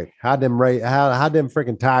 real quick. How them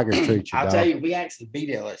freaking Tigers treat you? I'll tell you, we actually beat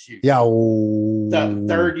LSU. Yeah. The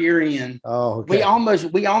third year in. Oh, okay.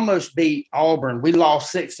 We almost beat Auburn. We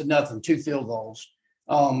lost 6-0, 2 field goals.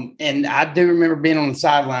 And I do remember being on the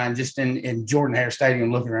sideline just in Jordan-Hare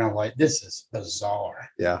Stadium looking around like, this is bizarre.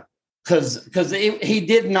 Yeah. Because he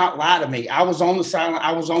did not lie to me. I was on the sideline.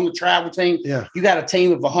 I was on the travel team. Yeah. You got a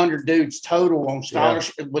team of 100 dudes total on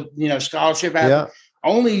scholarship with scholarship. Yeah.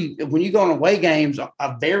 Only when you go on away games,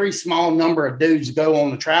 a very small number of dudes go on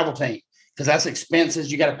the travel team because that's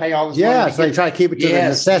expenses. You got to pay all this. Yeah, so they try to keep it to the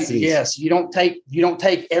necessities. Yes, you don't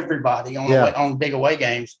take everybody on big away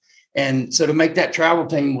games, and so to make that travel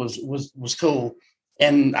team was cool.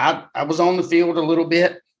 And I was on the field a little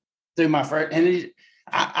bit through my first, and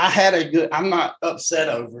I had a good. I'm not upset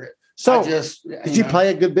over it. So did you play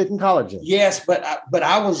a good bit in college? Yes, but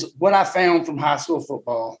I was what I found from high school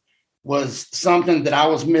football was something that I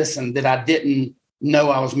was missing that I didn't know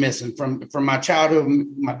I was missing from my childhood,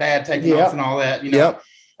 my dad taking off and all that.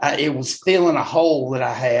 It was filling a hole that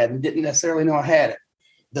I had and didn't necessarily know I had it.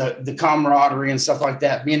 The camaraderie and stuff like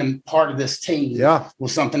that, being a part of this team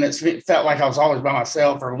was something that felt like I was always by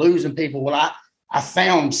myself or losing people. Well, I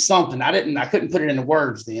found something. I couldn't put it into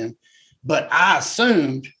words then, but I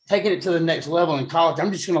assumed taking it to the next level in college,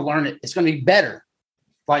 I'm just going to learn it. It's going to be better.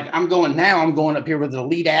 Like I'm going up here with the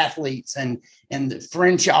elite athletes and the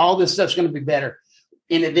friendship, all this stuff's going to be better.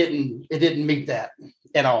 And it didn't meet that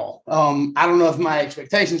at all. I don't know if my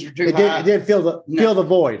expectations were too high. It didn't fill the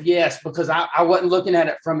void. Yes, because I wasn't looking at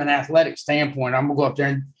it from an athletic standpoint. I'm gonna go up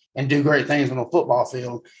there and do great things on a football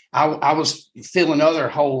field. I was filling other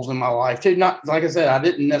holes in my life too. Not like I said, I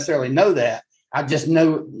didn't necessarily know that. I just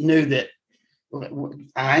knew that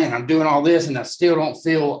I'm doing all this and I still don't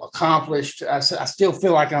feel accomplished. I still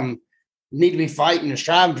feel like need to be fighting and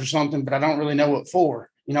striving for something, but I don't really know what for.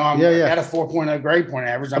 I got a 4.0 grade point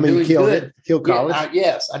average. I'm doing good. Killed college.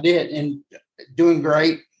 Yes, I did, and doing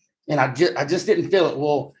great. And I just didn't feel it.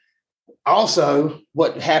 Well, also,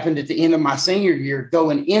 what happened at the end of my senior year,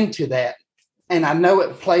 going into that, and I know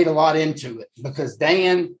it played a lot into it because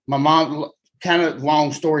Dan, my mom, kind of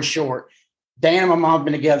long story short, Dan and my mom have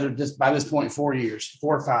been together by this point 4 years,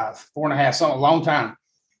 4 or 5, 4.5, something, a long time.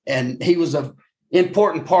 And he was an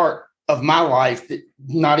important part of my life that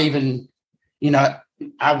not even,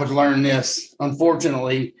 I would learn this,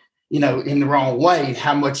 unfortunately, in the wrong way,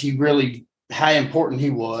 how important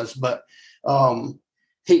he was. But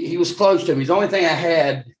he was close to me. He's the only thing I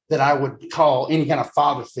had that I would call any kind of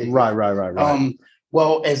father figure. Right.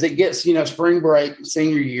 Well, as it gets, spring break,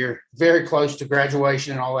 senior year, very close to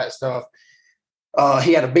graduation and all that stuff.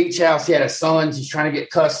 He had a beach house. He had his sons. He's trying to get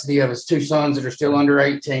custody of his 2 sons that are still under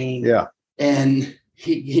 18. Yeah. And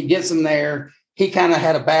he gets them there. He kind of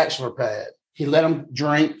had a bachelor pad. He let them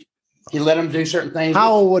drink. He let them do certain things.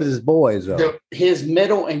 How old were his boys? His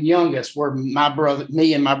middle and youngest were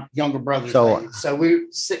me and my younger brother's age. So we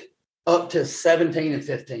up to 17 and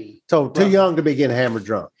 15. So too young to be getting hammered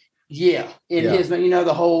drunk. Yeah. In Yeah. his,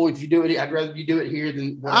 the whole, if you do it, I'd rather you do it here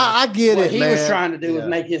than whatever. I get what it, he man. was trying to do was Yeah.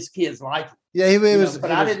 make his kids like him. Yeah,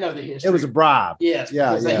 But I didn't know the history. It was a bribe. Yes,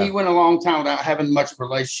 Yeah, because yeah. he went a long time without having much of a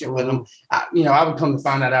relationship with him. I would come to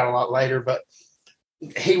find that out a lot later, but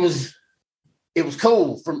it was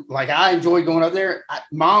cool. I enjoyed going up there.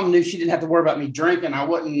 Mom knew she didn't have to worry about me drinking. I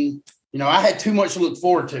wasn't, I had too much to look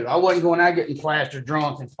forward to. I wasn't going out getting plastered,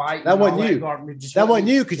 drunk, and fighting. That wasn't you. That wasn't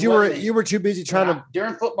you because you were too busy trying to.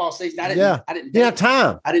 During football season, I didn't. Yeah. I didn't. You have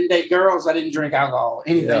time. I didn't date girls. I didn't drink alcohol,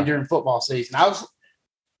 anything during football season.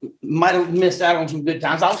 Might have missed out on some good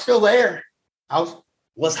times. I was still there.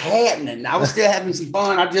 Was happening. I was still having some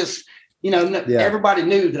fun. I just, everybody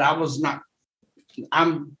knew that I was not.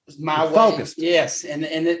 I'm my way. Focused. Yes, and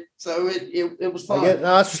it was fun. No,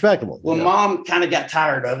 that's respectable. Well, Mom kind of got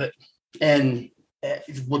tired of it and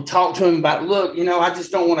would talk to him about, look, I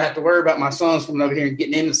just don't want to have to worry about my sons coming over here and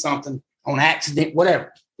getting into something on accident,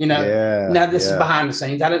 whatever. Yeah, now this is behind the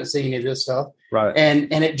scenes. I didn't see any of this stuff. Right.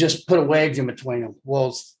 And it just put a wedge in between them.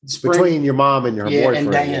 Well, between your mom and your boyfriend.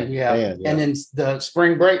 And Dan, Dan. And then the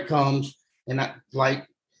spring break comes and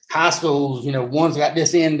high schools, one's got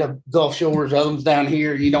this end of Gulf Shores, the other one's down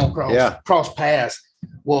here. You don't cross paths.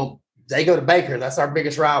 Well, they go to Baker. That's our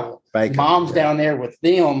biggest rival. Baker. Mom's down there with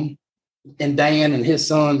them and Dan and his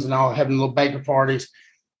sons and all having little Baker parties.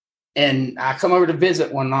 And I come over to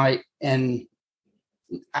visit one night and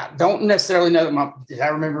I don't necessarily know I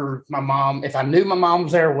remember my mom, if I knew my mom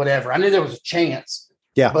was there or whatever, I knew there was a chance.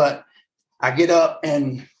 Yeah. But I get up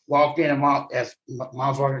and walk in and as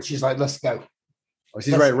mom's walking, she's like, let's go. Oh,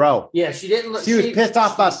 she's ready to roll. Yeah, she didn't look. She was pissed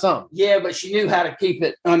off by something. Yeah, but she knew how to keep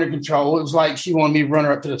it under control. It was like she wanted me to run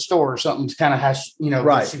her up to the store or something. It's kind of how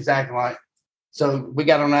she was acting like. So we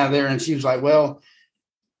got on out of there and she was like, well,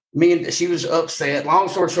 she was upset. Long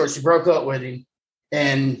story short, she broke up with him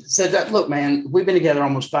and said that, look, man, we've been together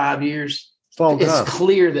almost 5 years. It's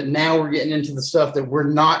clear that now we're getting into the stuff that we're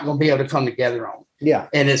not going to be able to come together on. Yeah.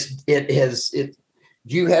 And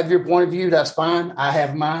you have your point of view. That's fine. I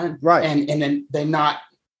have mine. Right. And then they're not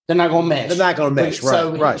going to mesh. They're not going to mesh.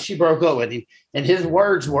 Right. She broke up with him and his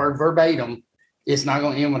words were verbatim. It's not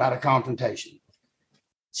going to end without a confrontation.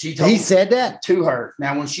 He said that to her.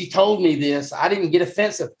 Now, when she told me this, I didn't get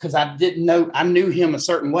offensive because I didn't know. I knew him a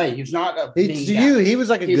certain way. He was not a mean guy. He was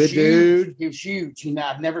like a good dude. He was huge.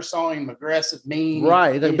 I've never saw him aggressive, mean.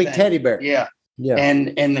 Right, like a big teddy bear. Yeah, yeah.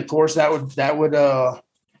 And of course that would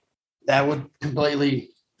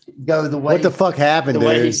completely go the way. What the fuck happened? The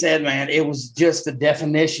way he said, man, it was just the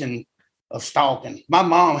definition of stalking. My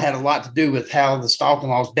mom had a lot to do with how the stalking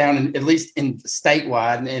laws down at least in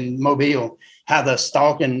statewide and in Mobile, how the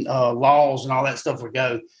stalking laws and all that stuff would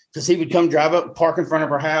go. Because he would come drive up and park in front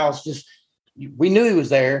of our house. We knew he was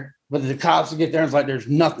there, but the cops would get there and it's like, there's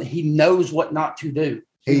nothing. He knows what not to do.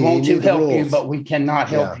 He wants to help you, but we cannot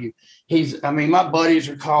help you. My buddies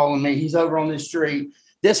are calling me. He's over on this street.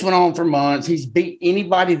 This went on for months. He's beat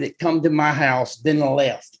anybody that come to my house, then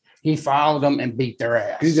left. He followed them and beat their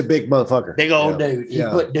ass. He's a big motherfucker. Big old dude. He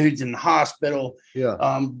put dudes in the hospital. Yeah.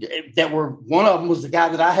 One of them was the guy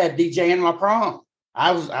that I had DJing my prom.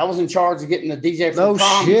 I was in charge of getting the DJ for the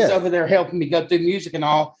prom. Shit. He's over there helping me go through music and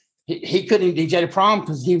all. He couldn't even DJ the prom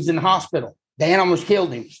because he was in the hospital. Dan almost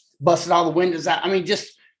killed him. Busted all the windows out.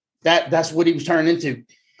 That's what he was turning into.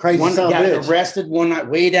 Crazy. One got arrested one night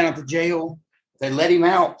way down at the jail. They let him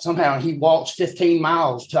out somehow. He walks 15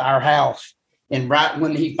 miles to our house. And right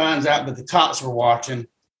when he finds out that the cops were watching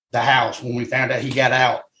the house, when we found out he got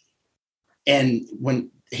out, and when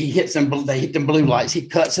he hits them, they hit them blue lights. He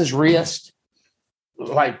cuts his wrist. He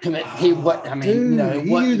knew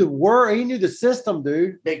the word. He knew the system,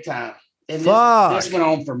 dude. Big time. And this went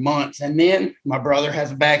on for months. And then my brother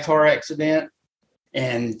has a bad car accident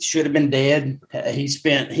and should have been dead.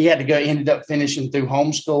 Ended up finishing through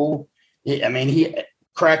homeschool. He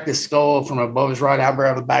cracked his skull from above his right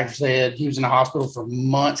eyebrow to the back of his head. He was in the hospital for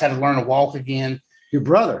months, had to learn to walk again. Your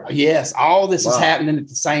brother? Yes. All this is happening at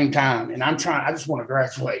the same time. And I just want to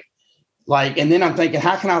graduate. And then I'm thinking,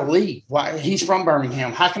 how can I leave? Why? He's from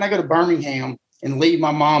Birmingham. How can I go to Birmingham and leave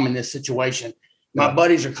my mom in this situation? My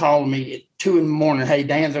buddies are calling me at 2 a.m. Hey,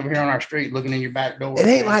 Dan's over here on our street looking in your back door. It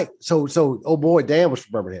ain't like, so, oh boy, Dan was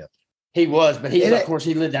from Birmingham. He was, but of course,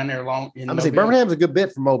 he lived down there long. I'm gonna say Birmingham's a good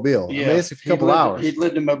bit from Mobile. Yeah, it's a couple hours. He'd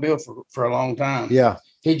lived in Mobile for a long time. Yeah,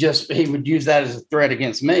 he would use that as a threat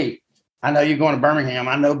against me. I know you're going to Birmingham.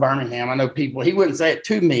 I know Birmingham. I know people. He wouldn't say it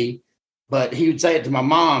to me, but he would say it to my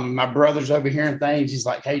mom. My brother's over here and things. He's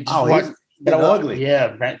like, "Hey, just watch." Ugly.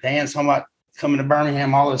 Yeah, Dan's talking about coming to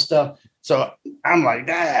Birmingham, all this stuff. So I'm like,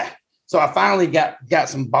 ah. So I finally got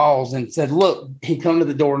some balls and said, "Look," he come to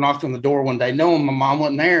the door, knocked on the door one day, knowing my mom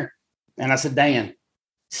wasn't there. And I said, Dan,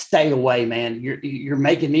 stay away, man. You're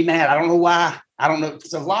making me mad. I don't know why. I don't know.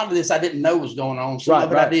 Because a lot of this I didn't know was going on. Some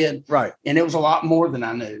of it I did. Right. And it was a lot more than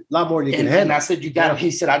I knew. A lot more than you can handle. And I said, you got him.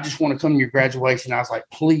 He said, I just want to come to your graduation. I was like,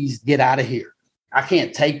 please get out of here. I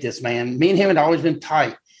can't take this, man. Me and him had always been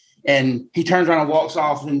tight. And he turns around and walks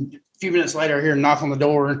off. And a few minutes later, I hear a knock on the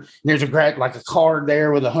door. And there's a card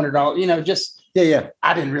there with $100, just. Yeah.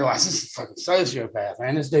 I didn't realize this is a fucking sociopath,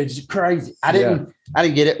 man. This dude's crazy. I didn't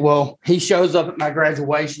get it. Well, he shows up at my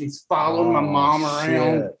graduation. He's following my mom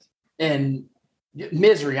around and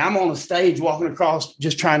misery. I'm on the stage walking across,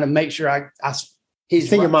 just trying to make sure he's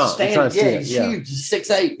see your mom. Standing. He's huge. He's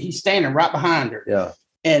 6'8". He's standing right behind her. Yeah.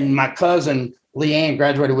 And my cousin Leanne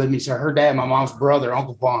graduated with me. So her dad, my mom's brother,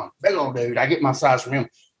 Uncle Vaughn, big old dude. I get my size from him.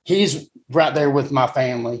 He's right there with my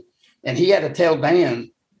family. And he had to tell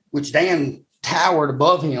Dan, which Dan towered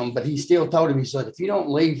above him, but he still told him, he said, if you don't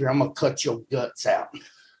leave here, I'm going to cut your guts out.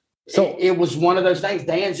 So it was one of those things.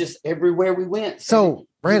 Dan's just everywhere we went. So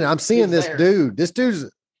Brandon, I'm seeing this dude. This dude's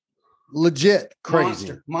legit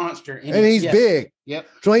crazy. Monster. And he's big. Yep.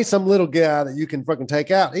 So ain't some little guy that you can fucking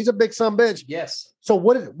take out. He's a big son of a bitch. Yes. So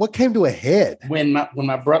what came to a head? When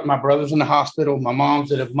my brother's in the hospital, my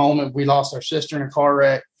mom's at a moment, we lost our sister in a car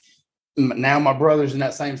wreck. Now my brother's in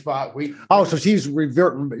that same spot. So she's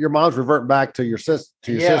reverting. Your mom's reverting back to your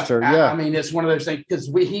sister. I mean, it's one of those things because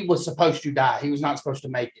he was supposed to die. He was not supposed to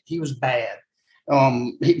make it. He was bad.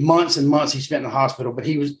 Months and months he spent in the hospital, but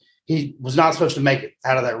he was not supposed to make it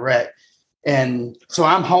out of that wreck. And so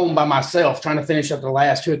I'm home by myself trying to finish up the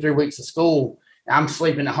last 2 or 3 weeks of school. I'm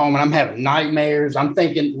sleeping at home and I'm having nightmares. I'm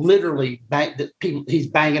thinking literally he's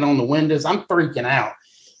banging on the windows. I'm freaking out.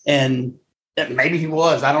 And maybe he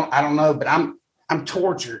was. I don't know. But I'm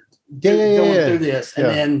tortured going through this. And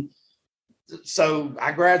then so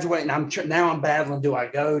I graduate and I'm battling. Do I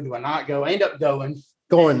go? Do I not go? I end up going.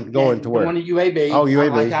 Going to where? Going to UAB. Oh,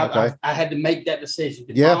 UAB. I had to make that decision.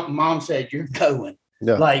 Yeah. Mom said, you're going.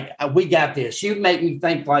 Yeah. Like, we got this. She would make me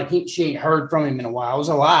think like she ain't heard from him in a while. It was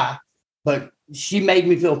a lie. But she made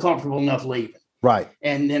me feel comfortable enough leaving. Right.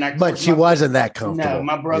 And then But she wasn't that comfortable. No,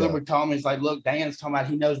 my brother would call me. He's like, look, Dan's talking about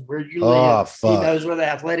he knows where you live. Oh, fuck. He knows where the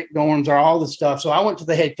athletic dorms are, all the stuff. So I went to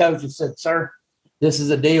the head coach and said, sir, this is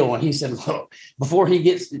a deal. And he said, look, before he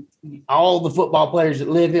gets all the football players that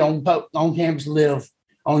live on campus live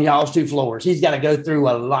on y'all's 2 floors. He's got to go through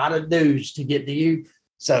a lot of dudes to get to you.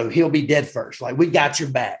 So he'll be dead first. Like, we got your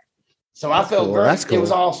back. So I felt great. That's cool. It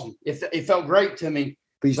was awesome. It felt great to me.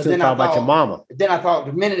 But you still thought about your mama. Then I thought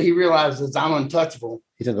the minute he realizes I'm untouchable,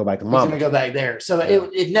 he's going to go back to mama. He's going to go back there. So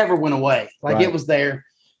it never went away. Like It was there.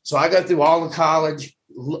 So I go through all the college.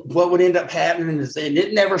 What would end up happening is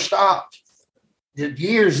it never stopped. The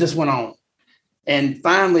years just went on. And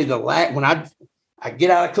finally, when I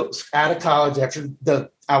get out of college after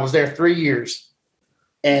I was there 3 years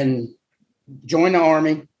and joined the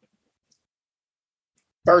Army.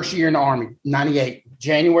 First year in the Army, 98,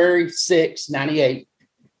 January 6, 98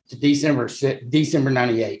 to December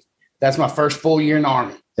 98. That's my first full year in the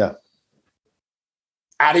Army. Yeah.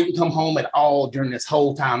 I didn't come home at all during this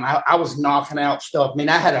whole time. I was knocking out stuff. I mean,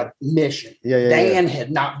 I had a mission. Dan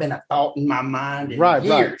had not been a thought in my mind in years. Right.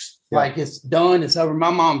 Yeah. Like, it's done. It's over.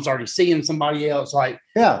 My mom's already seeing somebody else. Like,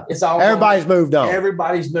 it's all. Everybody's moved on.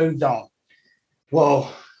 Everybody's moved on.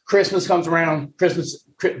 Well, Christmas comes around.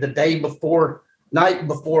 The night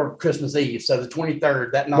before Christmas Eve. So the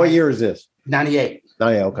 23rd, that night. What year is this? 98.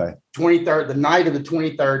 98, okay. 23rd, the night of the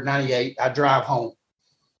 23rd, 98, I drive home.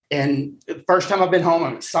 And the first time I've been home,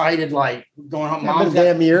 I'm excited, like going home.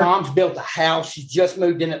 Mom's built a house. She just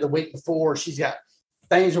moved in it the week before. She's got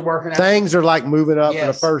things are working out. Things are like moving up for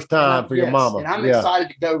the first time for your mama. And I'm excited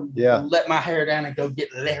to go let my hair down and go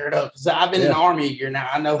get layered up. Because I've been in the Army a year now.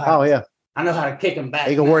 I know how. I know how to kick them back.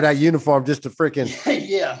 You can wear that uniform just to freaking.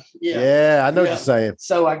 Yeah, I know what you're saying.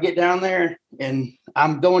 So I get down there and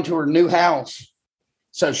I'm going to her new house.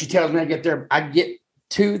 So she tells me I get there. I get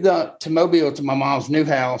to Mobile to my mom's new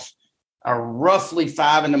house roughly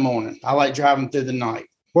 5 a.m. I like driving through the night.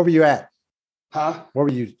 Where were you at? Huh? Where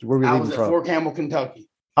were you leaving I was from? at Fort Campbell, Kentucky.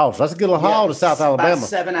 Oh, so that's a good little haul to South Alabama. About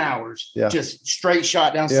 7 hours. Yeah. Just straight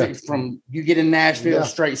shot down from you get in Nashville,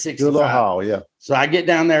 straight 65. Good little haul, yeah. So I get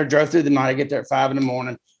down there, drove through the night. I get there at 5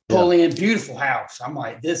 a.m. Pull in, beautiful house. I'm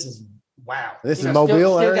like, this is wow. This is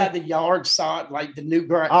Mobile. Still got the yard sod, like the new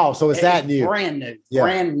grass. Oh, so it's that new. Brand new. Yeah.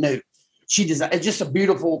 Brand new. It's just a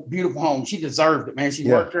beautiful, beautiful home. She deserved it, man. She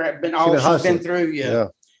worked her, she's been through. Yeah.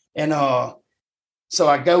 And so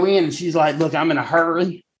I go in and she's like, look, I'm in a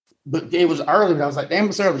hurry. But it was early, but I was like, damn,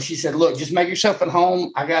 it's early. She said, look, just make yourself at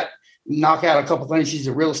home. I got knock out a couple things. She's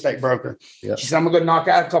a real estate broker. Yeah. She said, I'm going to knock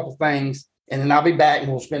out a couple things and then I'll be back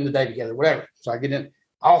and we'll spend the day together, whatever. So I get in.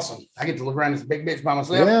 Awesome. I get to look around this big bitch by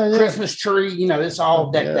myself. Yeah. Christmas tree, it's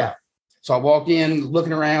all decked out. So I walk in,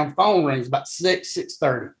 looking around, phone rings about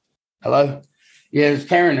 6:30. Hello? Yeah, is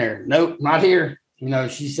Karen there? Nope, not here.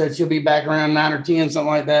 She said she'll be back around 9 or 10, something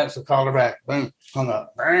like that. So called her back. Boom, hung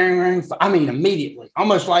up. Ring, ring. I mean, immediately,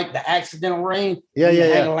 almost like the accidental ring. Yeah.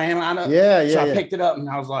 Hang a landline up. Yeah. So I picked it up and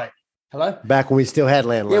I was like, hello? Back when we still had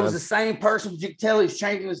landlines. It was the same person, but you could tell he's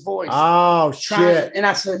changing his voice. Oh, shit. And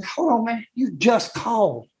I said, hold on, man. You just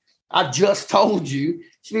called. I just told you.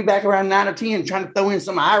 She'll be back around 9 or 10. Trying to throw in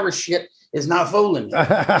some Irish shit is not fooling me.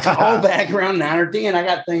 Call back around 9 or 10. I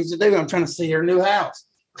got things to do. I'm trying to see her new house.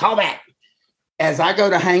 Call back. As I go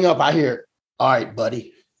to hang up, I hear, all right,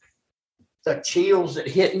 buddy. The chills that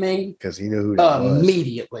hit me. Because he knew who that was.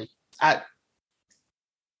 Immediately.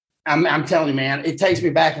 I'm telling you, man, it takes me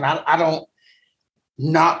back, and I don't,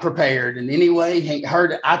 not prepared in any way.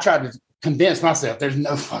 I tried to convince myself there's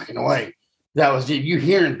no fucking way that was you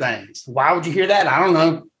hearing things. Why would you hear that? I don't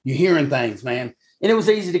know. You're hearing things, man. And it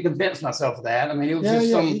was easy to convince myself of that. I mean, it was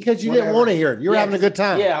just because you didn't want to hear it. You were having a good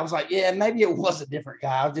time. Yeah, I was like, maybe it was a different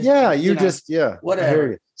guy.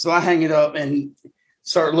 Whatever. So I hang it up and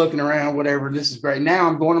start looking around, whatever. This is great. Now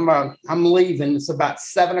I'm leaving. It's about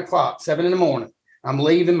 7 in the morning. I'm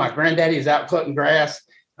leaving. My granddaddy is out cutting grass.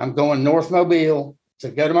 I'm going North Mobile to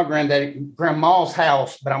go to my grandma's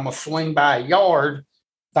house, but I'm going to swing by a yard,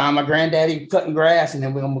 find my granddaddy cutting grass, and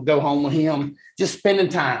then we're going to go home with him, just spending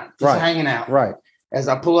time, just hanging out. Right. As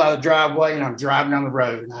I pull out of the driveway and I'm driving down the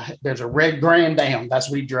road, and there's a red Grand Am. That's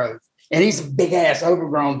what he drove. And he's a big ass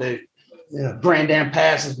overgrown dude. Yeah. Grand Am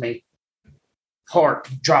passes me. Heart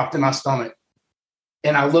dropped in my stomach.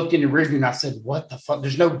 And I looked in the rearview and I said, what the fuck?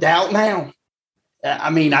 There's no doubt now. I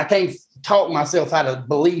mean, I can't talk myself out of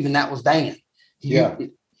believing that was Dan. He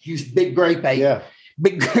was big grape ape. Yeah.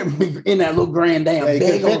 Big in that little Grand Am. Yeah,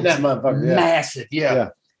 big old, that motherfucker. Yeah. Massive.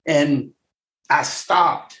 Yeah. And I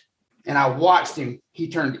stopped and I watched him. He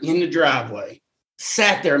turned in the driveway,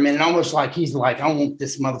 sat there a minute, almost like he's like, I want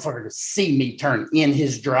this motherfucker to see me turn in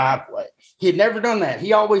his driveway. He had never done that.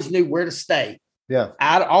 He always knew where to stay. Yeah.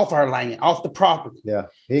 Off our lane, off the property. Yeah.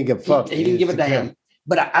 He didn't give a fuck. He didn't give a damn.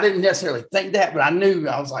 But I didn't necessarily think that, but I knew.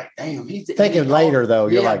 I was like, damn. He's thinking later, though.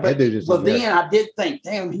 You're like, that dude is. But then I did think,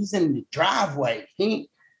 damn, he's in the driveway.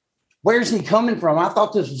 Where's he coming from? I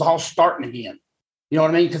thought this was all starting again. You know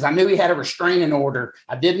what I mean? Because I knew he had a restraining order.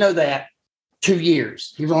 I did know that. 2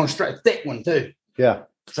 years. He was on a thick one, too. Yeah.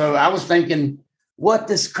 So I was thinking, what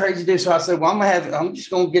this crazy dude? So I said, well, I'm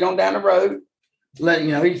just going to get on down the road.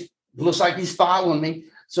 He looks like he's following me.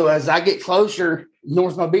 So as I get closer,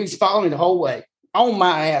 North Mobile, he's following me the whole way. On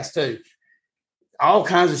my ass, too. All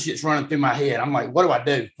kinds of shit's running through my head. I'm like, what do I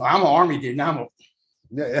do? Well, I'm an Army dude. Now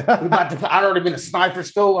I'd already been to sniper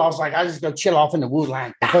school. I was like, I just go chill off in the wood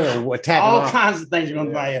line. All kinds of things are going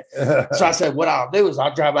to my head. So I said, what I'll do is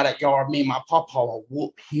I'll drive by that yard. Me and my papa will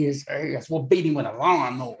whoop his ass. We'll beat him with a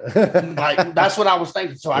lawnmower. Like, that's what I was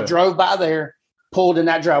thinking. So I drove by there, pulled in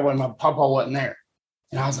that driveway, and my papa wasn't there.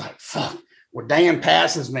 And I was like, fuck. Well, Dan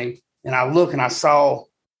passes me, and I look and I saw,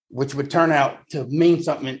 which would turn out to mean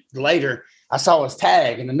something later. I saw his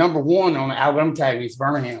tag, and the number 1 on the Alabama tag is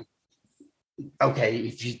Birmingham. Okay,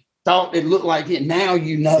 if you thought it looked like it, now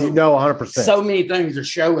you know. You know 100%. So many things are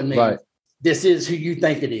showing me this is who you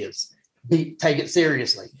think it is. Take it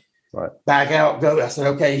seriously. Right. Back out, go. I said,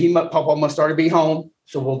 okay, Papa must already be home.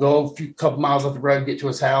 So we'll go couple miles up the road, get to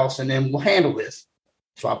his house, and then we'll handle this.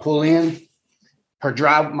 So I pull in.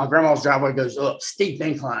 My grandma's driveway goes up, steep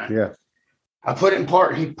incline. Yeah. I put it in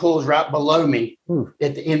park. He pulls right below me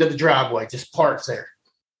at the end of the driveway, just parks there.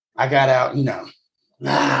 I got out, here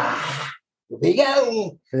we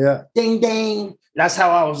go. Yeah. Ding, ding. That's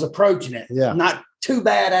how I was approaching it. Yeah. Not too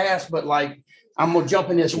badass, but like, I'm going to jump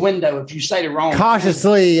in this window if you say the wrong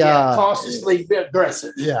cautiously, thing. Cautiously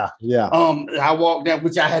aggressive. Yeah. Yeah. I walked down,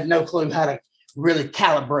 which I had no clue how to really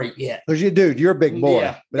calibrate yet. Because you're a big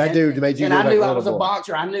boy, but that dude made you. And I knew I was a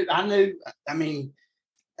boxer. I knew. I mean,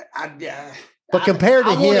 but compared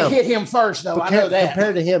to him, I wanted to hit him first, though. I know that.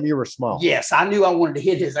 Compared to him, you were small. Yes, I knew I wanted to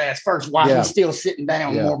hit his ass first while he's still sitting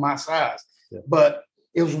down more my size. Yeah. But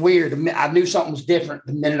it was weird. I knew something was different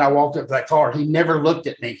the minute I walked up to that car. He never looked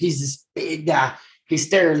at me. He's this big guy. He's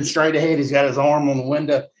staring straight ahead. He's got his arm on the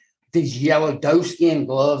window. These yellow doe-skin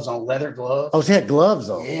gloves on, leather gloves. Oh, he had gloves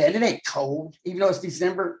on. Yeah, and it ain't cold. Even though it's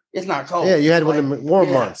December, it's not cold. Yeah, you had one of the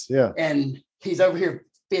warm months. Yeah. And he's over here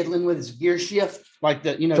fiddling with his gear shift, like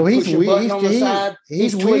the, so he's weird. On the side.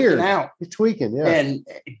 He's weird. Out. He's tweaking, yeah. And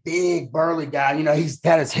big burly guy, he's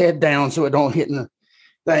got his head down so it don't hit in the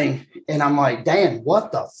thing. And I'm like, damn,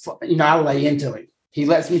 what the fuck? I lay into him. He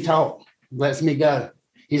lets me talk. lets me go.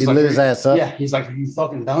 He lit his ass up. Yeah. He's like, "Are you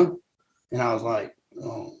fucking done?" And I was like,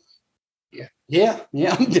 "Oh, yeah.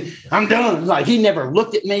 I'm done." Like, he never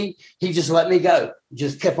looked at me. He just let me go.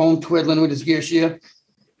 Just kept on twiddling with his gear shift.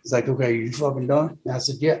 He's like, "Okay, you fucking done?" And I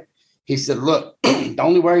said, "Yeah." He said, "Look, the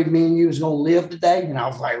only way me and you is going to live today." And I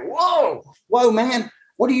was like, whoa, man,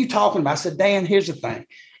 what are you talking about? I said, "Dan, here's the thing.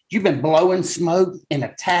 You've been blowing smoke and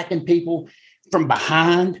attacking people from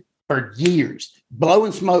behind for years,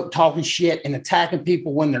 blowing smoke, talking shit, and attacking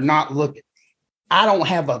people when they're not looking.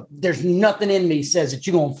 There's nothing in me says that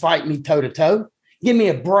you're going to fight me toe to toe. Give me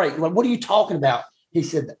a break. Like, what are you talking about?" He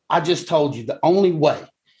said, "I just told you the only way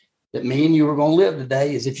that me and you are going to live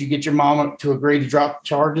today is if you get your mama to agree to drop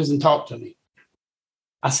charges and talk to me."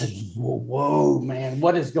 I said, whoa, man,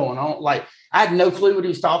 what is going on? Like, I had no clue what he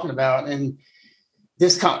was talking about. And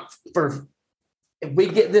if we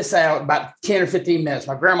get this out about 10 or 15 minutes,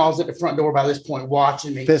 my grandma was at the front door by this point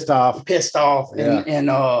watching me. Pissed off. Yeah.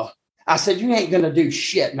 And I said, "You ain't going to do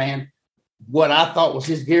shit, man." What I thought was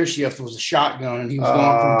his gear shift was a shotgun, and he was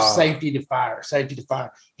going from safety to fire.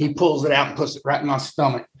 He pulls it out and puts it right in my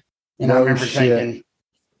stomach. And I remember thinking,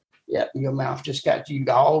 "Yeah, your mouth just got you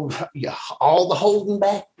all the holding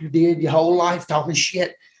back you did your whole life talking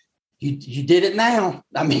shit. You did it now.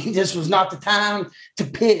 I mean, this was not the time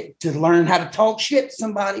to learn how to talk shit to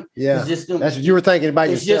somebody." Yeah, that's what you were thinking about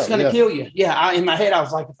yourself. It's just going to kill you. Yeah, in my head, I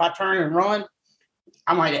was like, if I turn and run,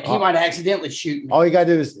 he might accidentally shoot me. All you got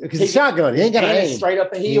to do is, because it's a shotgun, he ain't got to aim. Straight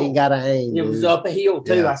up a hill. He ain't got to aim. It was up a hill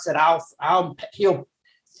too. Yeah. I said, he'll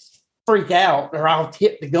freak out or I'll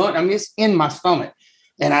hit the gun. I mean, it's in my stomach.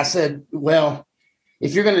 And I said, well,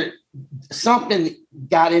 if you're going to, something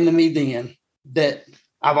got into me then that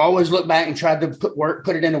I've always looked back and tried to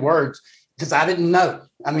put it into words, because I didn't know.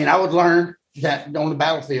 I mean, I would learn that on the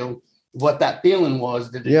battlefield what that feeling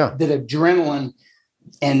was, that adrenaline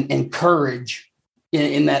and courage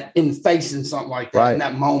in facing something like that in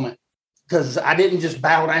that moment. Because I didn't just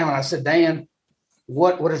bow down. I said, "Dan,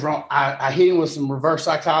 what is wrong?" I hit him with some reverse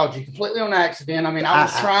psychology completely on accident. I mean, I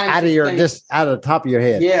was trying out of the top of your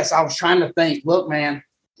head. Yes, I was trying to think, look, man,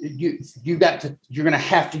 you're going to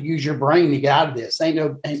have to use your brain to get out of this.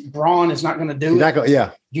 Ain't brawn is not going to do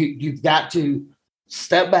it. You've got to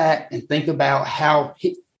step back and think about how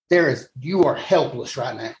you are helpless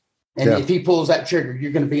right now. And if he pulls that trigger,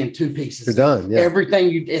 you're going to be in two pieces. You're done. Yeah.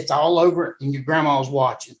 Everything it's all over, and your grandma's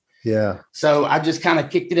watching. Yeah. So I just kind of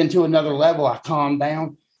kicked it into another level. I calmed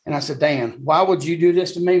down and I said, "Dan, why would you do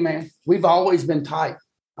this to me, man? We've always been tight.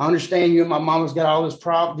 I understand you and my mama's got all these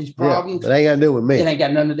problems. It ain't got to do with me. It ain't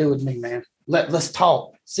got nothing to do with me, man. Let's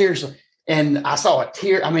talk. Seriously." And I saw a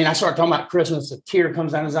tear. I mean, I started talking about Christmas. A tear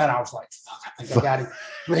comes down his eye. And I was like, fuck, I think I got him.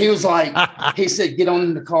 But he was like, he said, "Get on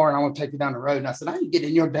in the car and I want to take you down the road." And I said, "I ain't getting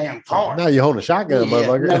in your damn car." No, you're holding a shotgun,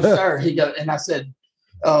 motherfucker. No, sir. He goes, and I said,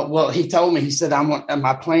 well, he told me, he said,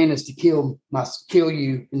 my plan is to kill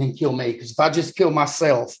you and then kill me. Because if I just kill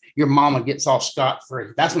myself, your mama gets off scot-free.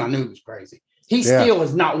 That's when I knew it was crazy. He still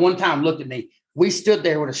has not one time looked at me. I stood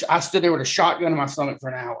there with a shotgun in my stomach for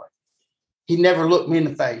an hour. He never looked me in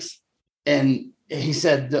the face. And he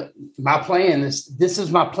said, "My plan is, this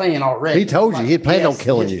is my plan already." He told you he had planned on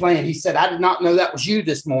killing you. Plan. He said, "I did not know that was you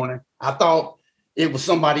this morning. I thought it was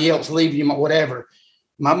somebody else leaving you, whatever."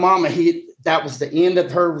 My mama, that was the end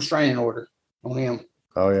of her restraining order on him.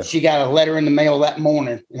 Oh, yeah. She got a letter in the mail that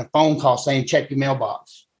morning and a phone call saying, "Check your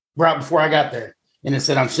mailbox," right before I got there. And it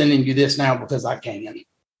said, "I'm sending you this now because I can."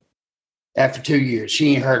 After 2 years,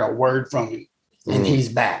 she ain't heard a word from him. And he's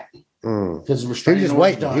back. Because restraining order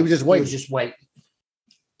was done. He was just waiting.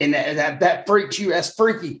 And that freaks you. That's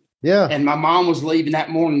freaky. Yeah. And my mom was leaving that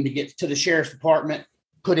morning to get to the sheriff's department,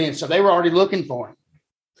 put in. So they were already looking for him.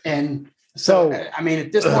 And so, I mean,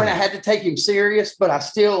 at this point, I had to take him serious, but I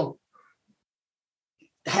still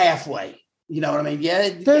halfway. You know what I mean? Yeah.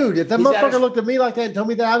 Dude, if that motherfucker looked at me like that and told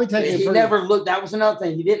me that, I'd be taking He never looked. That was another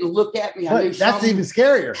thing. He didn't look at me. I knew that's even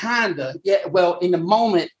scarier. Kind of. Yeah. Well, in the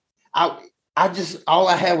moment, I just, all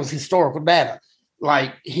I had was historical data.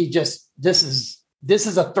 Like, this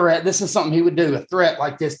is a threat. This is something he would do, a threat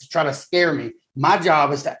like this to try to scare me. My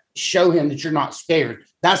job is to show him that you're not scared.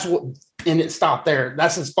 That's what, and it stopped there.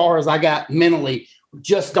 That's as far as I got mentally.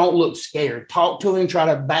 Just don't look scared. Talk to him, try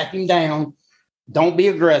to back him down. Don't be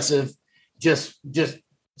aggressive. Just,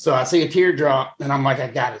 so I see a teardrop and I'm like, I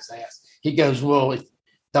got his ass. He goes, "Well,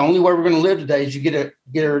 the only way we're going to live today is you get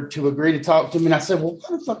her to agree to talk to me." And I said, "Well,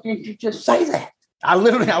 why the fuck didn't you just say that?" I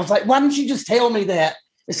was like, "Why didn't you just tell me that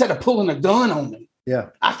instead of pulling a gun on me?" Yeah.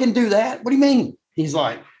 "I can do that." "What do you mean?" He's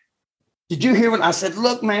like, "Did you hear what I said?"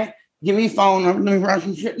 "Look, man, give me your phone number. Let me write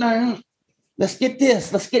some shit down." Let's get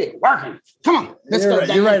this. Let's get it working. Come on. Let's You're go.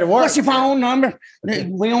 right. You're ready to work. What's your phone number?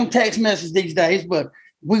 We don't text message these days, but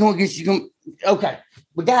we're going to get you. Okay.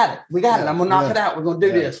 We got it. We got it. I'm going to knock it out. We're going to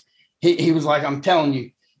do this. He was like, I'm telling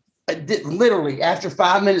you, literally after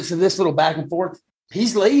 5 minutes of this little back and forth,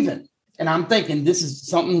 he's leaving. And I'm thinking, this is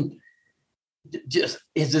something just,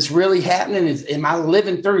 is this really happening? Am I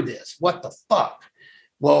living through this? What the fuck?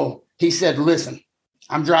 Well, he said, listen,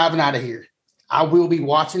 I'm driving out of here. I will be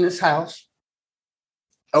watching this house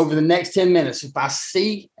over the next 10 minutes. If I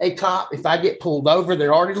see a cop, if I get pulled over,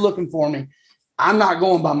 they're already looking for me. I'm not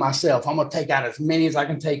going by myself. I'm going to take out as many as I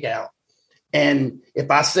can take out. And if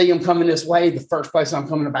I see them coming this way, the first place I'm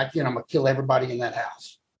coming back in, I'm going to kill everybody in that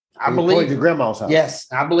house. I believe your grandma's house. Yes,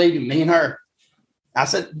 I believe in me and her. I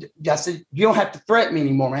said, you don't have to threaten me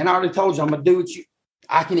anymore, man. I already told you I'm going to do what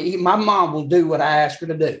I can eat. My mom will do what I ask her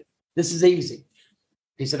to do. This is easy.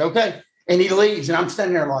 He said, okay. And he leaves, and I'm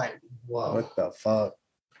standing there like, whoa. What the fuck?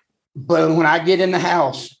 But when I get in the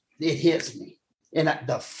house, it hits me. And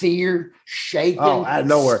the fear, shaking, out of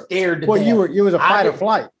nowhere, scared to well, death. you was a fight or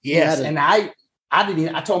flight. Yes, and I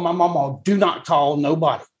told my mama, do not call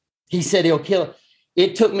nobody. He said he'll kill her.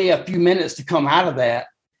 It took me a few minutes to come out of that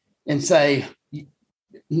and say,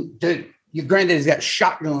 dude, your granddaddy's got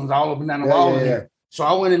shotguns all up and down the wall in here. So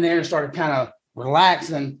I went in there and started kind of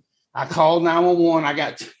relaxing. I called 911. I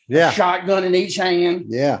got a shotgun in each hand.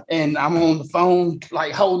 Yeah. And I'm on the phone,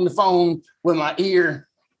 like holding the phone with my ear,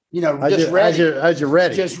 just ready. As you're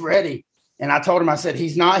ready. Just ready. And I told him, I said,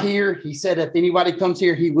 he's not here. He said, if anybody comes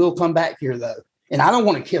here, he will come back here, though. And I don't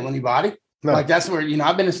want to kill anybody. No. Like, that's where,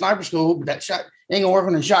 I've been in sniper school, but that shot ain't going to work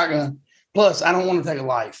on a shotgun. Plus, I don't want to take a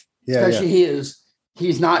life. Especially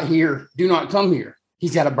he's not here. Do not come here.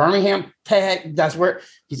 He's got a Birmingham tag. That's where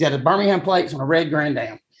he's got a Birmingham plates on a red Grand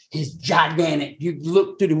Am. He's gigantic. You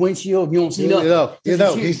look through the windshield, you don't see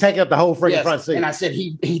nothing. He's taking up the whole freaking front seat. And I said,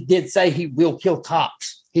 he did say he will kill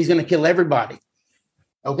cops. He's going to kill everybody.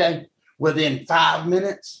 Okay. Within 5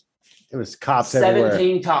 minutes, it was cops 17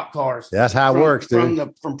 everywhere. cop cars. That's how it works,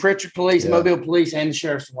 dude. From Pritchard Police, Mobile Police, and the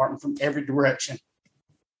Sheriff's Department from every direction.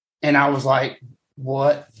 And I was like,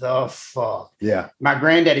 what the fuck? Yeah. My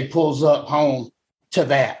granddaddy pulls up home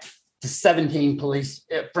to 17 police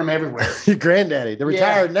from everywhere. Your granddaddy, the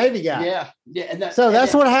retired Navy guy. Yeah. And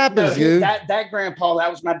that's what happens, dude. That grandpa,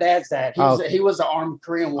 that was my dad's dad. He was an Army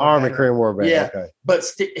Korean War Army Korean War veteran. Yeah. Okay. But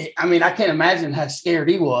I can't imagine how scared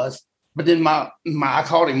he was. But then I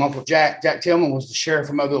called him Uncle Jack. Jack Tillman was the sheriff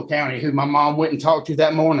of Mobile County, who my mom went and talked to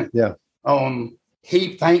that morning. Yeah.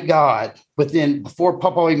 He, thank God, before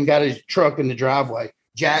Papa even got his truck in the driveway,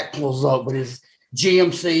 Jack pulls up with his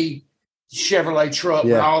GMC Chevrolet truck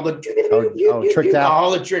with all the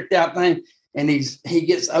tricked out thing. And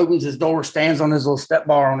he opens his door, stands on his little step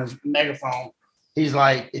bar on his megaphone. He's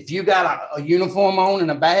like, if you got a uniform on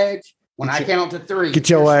and a badge, when I count to 3,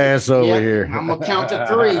 get your ass over here. I'm gonna count to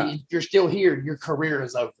 3. If you're still here, your career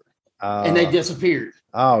is over. And they disappeared.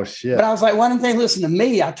 Oh shit! But I was like, why didn't they listen to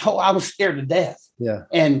me? I was scared to death. Yeah.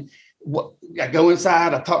 And I go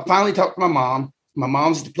inside. Finally talk to my mom. My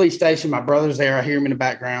mom's at the police station. My brother's there. I hear him in the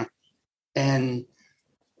background. And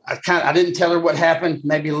I didn't tell her what happened.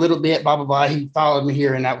 Maybe a little bit. Blah blah blah. He followed me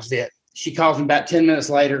here, and that was it. She calls me about 10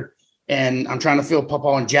 minutes later. And I'm trying to fill Papa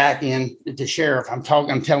and Jack in, the sheriff. I'm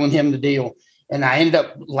telling him the deal. And I ended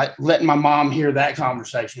up letting my mom hear that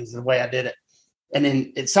conversation is the way I did it. And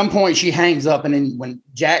then at some point she hangs up. And then when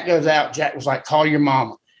Jack goes out, Jack was like, call your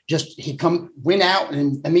mama. Went out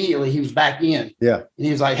and immediately he was back in. Yeah. And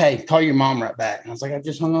he was like, hey, call your mom right back. And I was like, I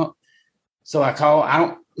just hung up. So I called. I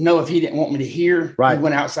don't know if he didn't want me to hear. Right. He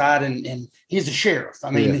went outside and he's a sheriff. I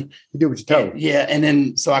mean, he did what you told him. Yeah. And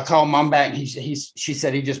then so I called mom back and she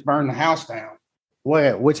said he just burned the house down.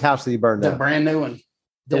 Wait, which house did he burn down? The brand new one.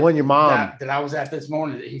 The one your mom that I was at this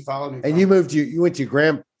morning that he followed me. And you went to your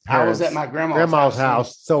grandparents. I was at my grandma's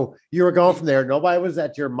house. So you were gone from there. Nobody was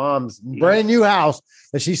at your mom's brand new house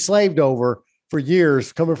that she slaved over for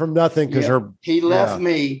years, coming from nothing because he left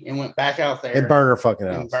me and went back out there and burned her fucking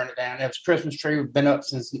house. And burned it down. It was Christmas tree. We've been up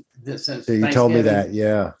since so you told me that,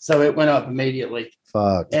 yeah. So it went up immediately.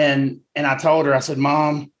 Fuck. And I told her, I said,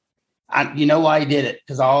 Mom, you know why he did it?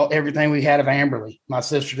 Because everything we had of Amberly, my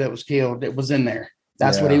sister that was killed, it was in there.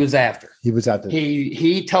 That's what he was after. He was out there.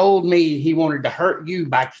 He told me he wanted to hurt you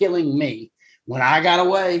by killing me. When I got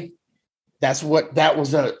away, that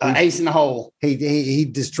was an ace in the hole. He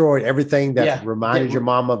destroyed everything that reminded your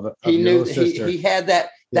mom of he your knew sister. He had that.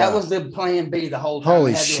 That was the plan B the whole time.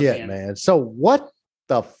 Holy shit, man. So what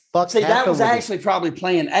the fuck? See, that was actually probably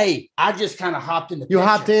plan A. I just kind of hopped in the picture.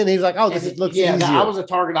 Hopped in. He's like, oh, this looks easier. I was a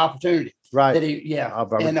target opportunity. Right.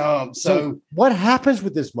 And so what happens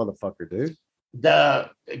with this motherfucker, dude?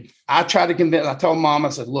 I tried to convince, I told mom, I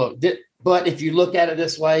said, look, but if you look at it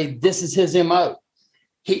this way, this is his MO.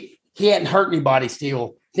 He hadn't hurt anybody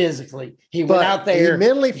still physically. He went out there. He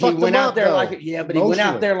mentally fucked went him out up, there though, but he went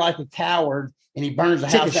out there like a coward and he burns the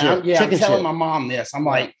house down. Yeah, I'm telling my mom this. I'm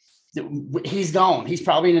like, he's gone. He's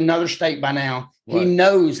probably in another state by now. Right. He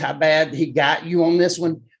knows how bad he got you on this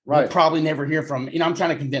one. Right. We'll probably never hear from him. I'm trying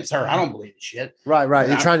to convince her. I don't believe the shit. Right.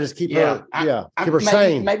 You're trying to just keep her, keep her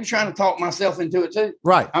sane. Maybe trying to talk myself into it too.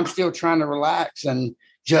 Right. I'm still trying to relax, and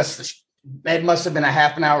just it must have been a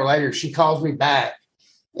half an hour later. She calls me back,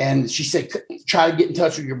 and she said, "Try to get in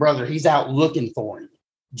touch with your brother. He's out looking for him."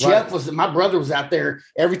 Jeff my brother was out there.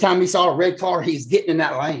 Every time he saw a red car, he's getting in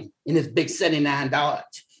that lane in his big 79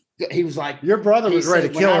 Dodge. He was like, your brother was ready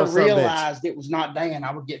to kill him. When I realized it was not Dan,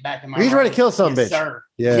 I would get back in my He's ready to kill some bitch. Sir.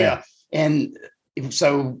 Yeah. And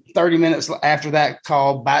so 30 minutes after that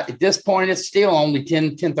call, at this point, it's still only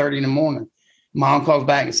 10:30 in the morning. Mom calls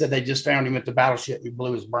back and said they just found him at the battleship. He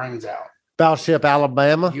blew his brains out. Battleship,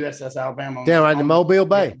 Alabama. USS Alabama. Down right in Mobile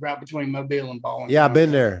Bay. Right between Mobile and Baldwin. Yeah, I've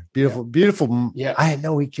been there. Beautiful. Yeah. I didn't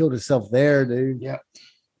know he killed himself there, dude. Yeah.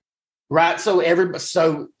 Right. So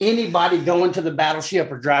anybody going to the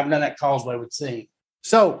battleship or driving down that causeway would see him.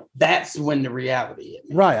 So that's when the reality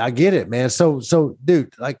is. Right. I get it, man. So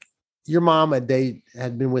dude, like your mom had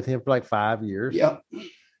been with him for like 5 years. Yep.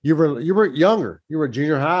 You were younger. You were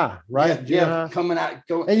junior high, right? Yeah. High. Coming out.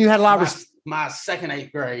 And you had a lot of my second,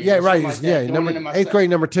 8th grade. Yeah, right. Like eighth grade,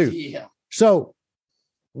 number 2. Yeah. So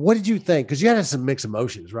what did you think? Because you had some mixed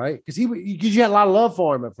emotions, right? Because you had a lot of love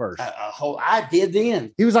for him at first. I did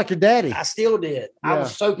then. He was like your daddy. I still did. Yeah. I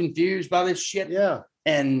was so confused by this shit. Yeah.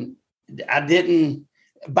 And I didn't.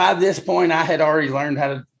 By this point, I had already learned how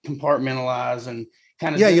to compartmentalize and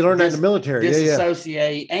kind of. Yeah, you learned that in the military.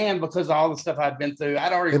 Disassociate, and because of all the stuff I'd been through,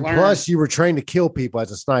 I'd already learned. Plus, you were trained to kill people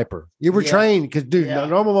as a sniper. You were trained because, dude, a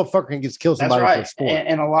normal motherfucker can just kill somebody for sport.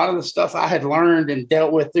 And a lot of the stuff I had learned and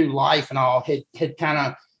dealt with through life and all had kind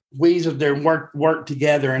of weaseled their work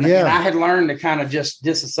together, and I had learned to kind of just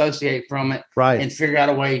disassociate from it, right, and figure out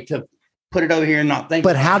a way to put it over here and not think.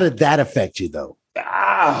 But how did that affect you, though?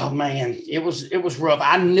 Oh man, it was rough.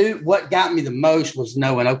 I knew what got me the most was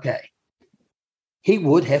knowing, okay, he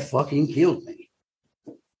would have fucking killed me.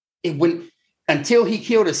 Until he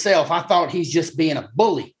killed himself, I thought he's just being a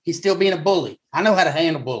bully. He's still being a bully. I know how to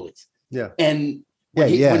handle bullies. Yeah. And when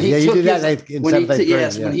he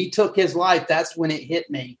took his life, that's when it hit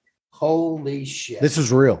me. Holy shit. This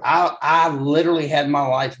is real. I literally had my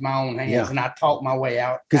life in my own hands, and I talked my way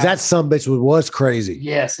out. Because that sumbitch was crazy.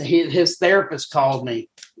 Yes. His therapist called me,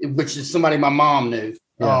 which is somebody my mom knew,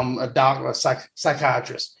 a doctor, a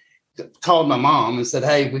psychiatrist, called my mom and said,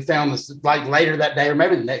 hey, we found this, like later that day or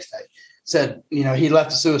maybe the next day, said, he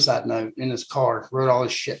left a suicide note in his car, wrote all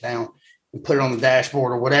his shit down and put it on the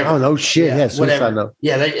dashboard or whatever. Oh, no shit. Yeah, suicide note.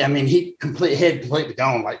 Yeah, he completely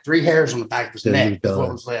gone, like 3 hairs on the back of his neck is what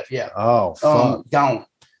was left. Yeah. Oh, fuck. Gone.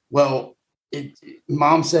 Well,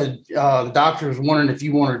 mom said the doctor was wondering if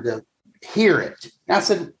you wanted to hear it. And I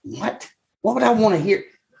said, what? What would I want to hear?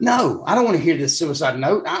 No, I don't want to hear this suicide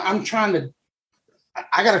note. I'm trying to,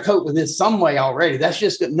 I got to cope with this some way already. That's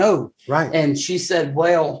just good. No. Right. And she said,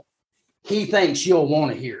 well, he thinks you'll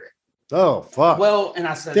want to hear it. Oh, fuck. Well, and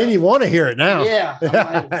I said, then you want to hear it now. Yeah.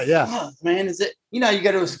 I'm like, yeah. Fuck, man, is it, you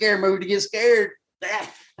go to a scare movie to get scared.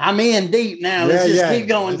 I'm in deep now. Let's just keep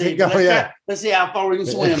going deep. Let's see how far we can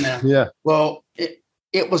swim now. Yeah. Well,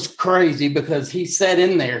 it was crazy because he sat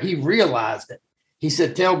in there. He realized it. He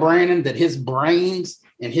said, tell Brandon that his brains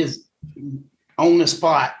and his on the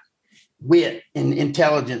spot wit and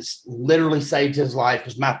intelligence literally saved his life,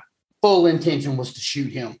 because my full intention was to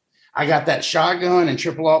shoot him. I got that shotgun and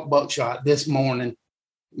triple aught buckshot this morning.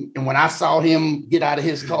 And when I saw him get out of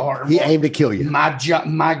his car, he aimed to kill you.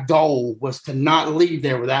 My goal was to not leave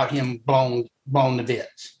there without him blown to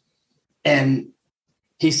bits. And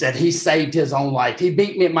he said he saved his own life. He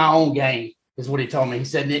beat me at my own game, is what he told me. He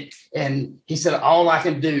said, all I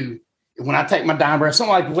can do when I take my dime breath,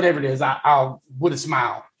 something like whatever it is, I'll with a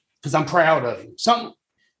smile because I'm proud of him. Something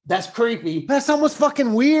that's creepy. That's almost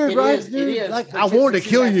fucking weird, right? Dude? It is. Like, I wanted to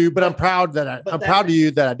kill you, but I'm proud that I'm proud of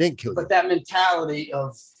you that I didn't kill you. But that mentality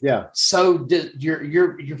of you're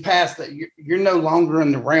past that. You're no longer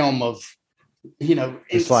in the realm of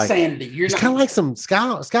insanity. It's kind of like some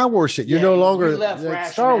Sky Wars shit. You're no longer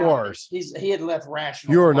Star Wars. He had left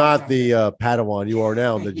rational. You are not the Padawan. You are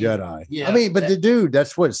now the Jedi. Yeah, I mean, but dude,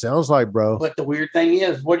 that's what it sounds like, bro. But the weird thing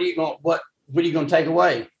is, what are you going to take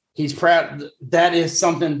away? He's proud. That is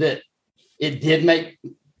something that it did make.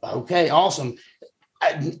 Okay, awesome.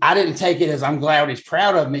 I didn't take it as I'm glad he's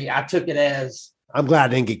proud of me. I took it as, I'm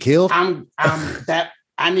glad I didn't get killed. I'm that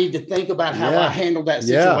I need to think about how I handle that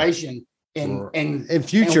situation and in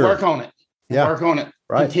future and work on it. Work on it.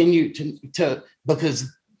 Right. Continue to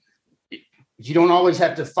because you don't always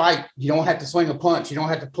have to fight. You don't have to swing a punch. You don't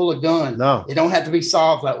have to pull a gun. No. It don't have to be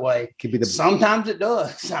solved that way. Could be Sometimes it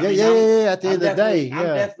does. At the end of the day,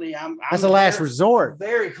 that's the last resort.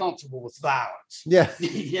 Very comfortable with violence. Yeah.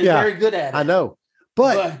 Very good at it. I know.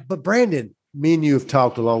 But Brandon, me and you have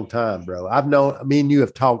talked a long time, bro. Me and you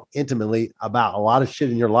have talked intimately about a lot of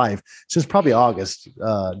shit in your life since probably August,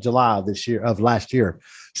 July of last year.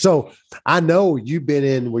 So I know you've been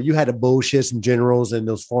in where you had to bullshit some generals in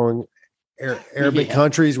those foreign Arabic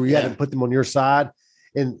countries where you had to put them on your side,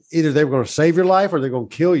 and either they were going to save your life or they're going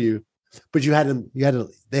to kill you, but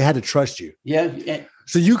they had to trust you. Yeah.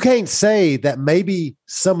 So you can't say that maybe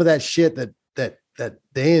some of that shit that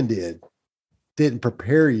Dan didn't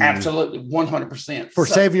prepare you. Absolutely. 100% for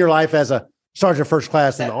saving your life as a sergeant first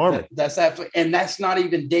class in the Army. That's absolutely, and that's not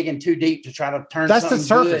even digging too deep to try to turn. That's the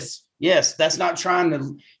surface. Good. Yes. That's not trying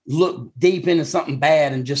to look deep into something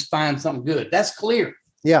bad and just find something good. That's clear.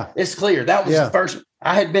 Yeah, it's clear. That was the first.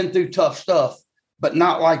 I had been through tough stuff, but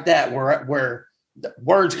not like that. Where the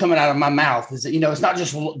words coming out of my mouth is that it's not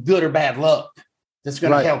just good or bad luck that's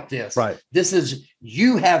going to help this. Right. This is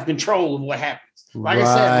you have control of what happens. Like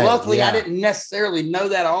I said, luckily I didn't necessarily know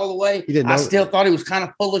that all the way. I still thought he was kind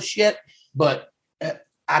of full of shit, but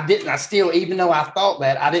I didn't. I still, even though I thought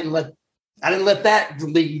that, I didn't let that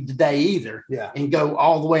lead the day either. Yeah, and go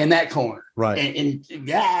all the way in that corner. Right. And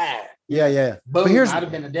Yeah. Boom, I'd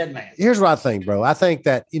have been a dead man. Here's what I think, bro. I think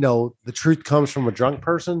that, the truth comes from a drunk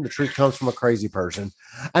person. The truth comes from a crazy person.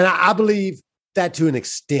 And I believe that to an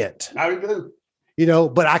extent. I do.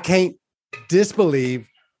 But I can't disbelieve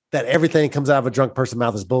that everything comes out of a drunk person's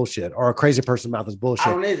mouth is bullshit or a crazy person's mouth is bullshit.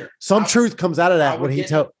 I don't either. Some truth comes out of that.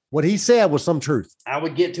 What he said was some truth. I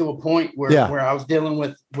would get to a point where I was dealing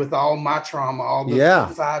with all my trauma, all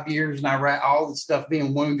the 5 years in Iraq, all the stuff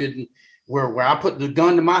being wounded, and where I put the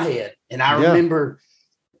gun to my head. And I remember,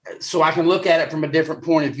 so I can look at it from a different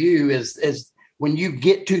point of view, is when you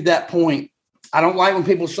get to that point. I don't like when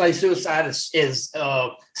people say suicide is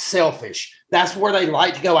selfish. That's where they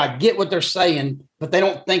like to go. I get what they're saying, but they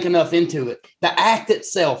don't think enough into it. The act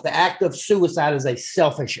itself, the act of suicide is a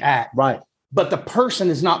selfish act. Right. But the person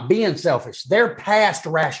is not being selfish. They're past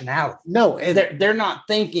rationality. No, they're not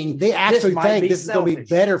thinking. They actually think this is going to be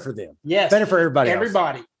better for them. Yes. Better for everybody else.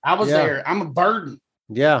 Everybody. I was there. I'm a burden.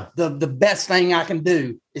 Yeah. The best thing I can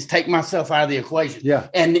do is take myself out of the equation. Yeah.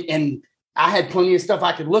 And I had plenty of stuff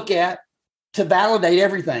I could look at to validate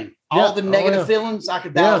everything. All the negative feelings, I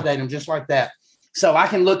could validate them just like that. So I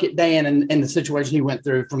can look at Dan and the situation he went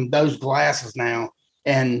through from those glasses now.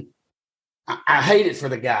 And I hate it for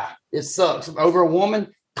the guy. It sucks. Over a woman,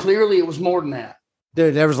 clearly it was more than that.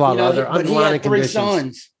 Dude, there was a lot of other underlying conditions. 3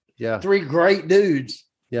 sons. Yeah. 3 great dudes.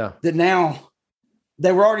 Yeah. That now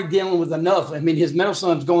they were already dealing with enough. I mean, his middle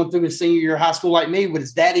son's going through his senior year of high school like me with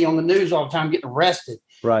his daddy on the news all the time getting arrested.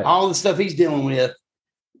 Right. All the stuff he's dealing with.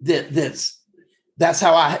 That's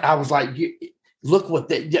how I was like, look what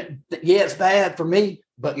it's bad for me,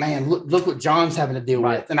 but man, look what John's having to deal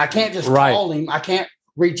with. And I can't just call him. I can't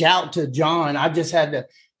reach out to John. I just had to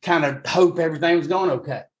kind of hope everything was going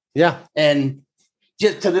okay. Yeah. And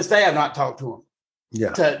just to this day, I've not talked to him. Yeah.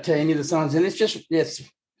 To any of the sons. And it's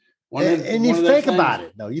one of and you think about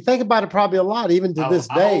it, though. You think about it probably a lot, even to this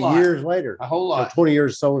day, years later. A whole lot. 20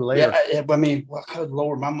 years or so later. Yeah. I mean, well, good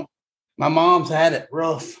Lord, my mom's had it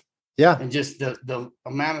rough. Yeah. And just the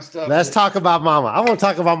amount of stuff. Let's talk about mama. I want to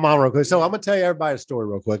talk about mama real quick. So I'm going to tell you everybody a story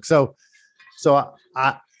real quick. So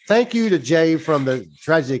I thank you to Jay from the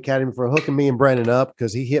Tragedy Academy for hooking me and Brandon up,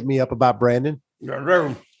 because he hit me up about Brandon.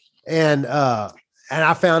 And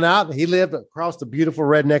I found out he lived across the beautiful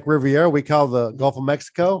redneck Riviera we call the Gulf of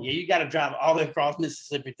Mexico. Yeah, you got to drive all the way across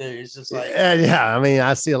Mississippi too. It's just like I mean,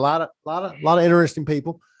 I see a lot of interesting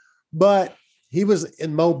people, but he was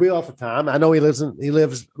in Mobile at the time. I know he lives a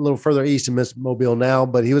little further east in Mobile now,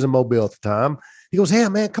 but he was in Mobile at the time. He goes, "Hey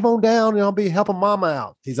man, come on down and I'll be helping mama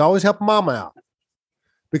out." He's always helping mama out,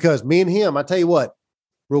 because me and him, I tell you what,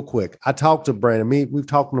 real quick, I talked to Brandon. We've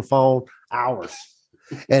talked on the phone hours.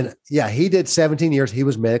 And yeah, he did 17 years. He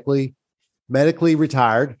was medically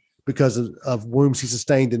retired because of wounds he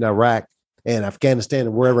sustained in Iraq and Afghanistan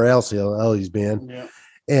and wherever else he's been. Yeah.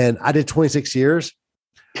 And I did 26 years.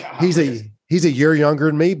 God, he's a year younger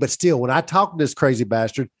than me, but still, when I talk to this crazy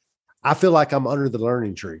bastard, I feel like I'm under the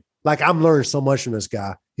learning tree. Like I'm learning so much from this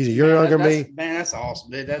guy. He's a year younger than me. Man, that's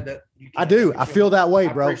awesome. I do. I feel that way,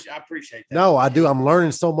 bro. I appreciate that. No, I do. I'm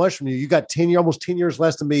learning so much from you. You got almost 10 years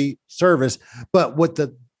less than me service. But what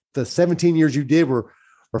the the 17 years you did were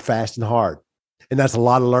fast and hard. And that's a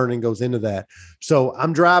lot of learning goes into that. So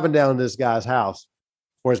I'm driving down to this guy's house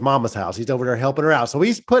or his mama's house. He's over there helping her out. So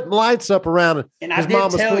he's putting lights up around and his I did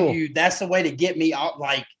mama's tell pool. you that's the way to get me out.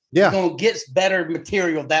 Like, Yeah. you're going to get better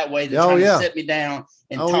material that way than trying to sit me down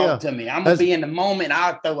and talk to me. I'm going to be in the moment.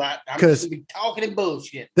 I'm just going to be talking and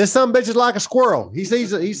bullshit. This son of a bitch is like a squirrel. He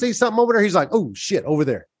sees something over there. He's like, oh shit, over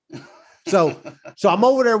there. So I'm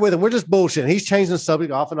over there with him. We're just bullshitting. He's changing the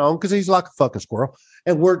subject off and on because he's like a fucking squirrel.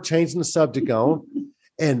 And we're changing the subject on.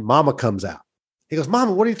 And mama comes out. He goes,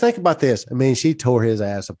 Mama, what do you think about this? I mean, she tore his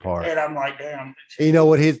ass apart. And I'm like, damn. You know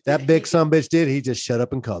what that big son of a bitch did? He just shut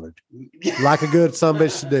up and colored. Like a good son of a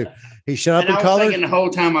bitch to do. He shut up and I was colored. thinking the whole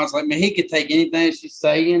time, I was like, man, he could take anything she's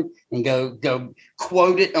saying and go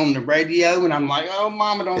quote it on the radio. And I'm like, oh,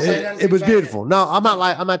 Mama, don't say that. It was beautiful. No, I'm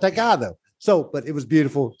not that guy though. So, but it was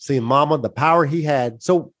beautiful seeing Mama, the power he had.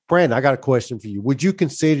 So, Brandon, I got a question for you. Would you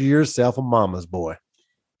consider yourself a mama's boy?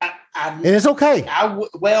 And it's okay.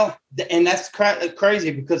 And that's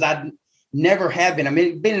crazy because I never have been. I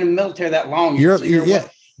mean, being in the military that long,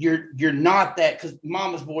 you're not that, because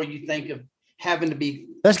mama's boy, you think of having to be.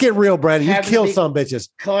 Let's get real, Brandon. You kill some bitches.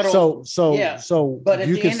 Cuddle. So but at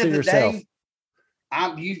you the end of the yourself.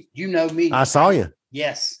 day, you know me. I saw you.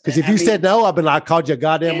 Yes. Because if you said no, I've been like, called you a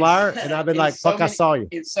goddamn liar, and I've been like, fuck, I saw you.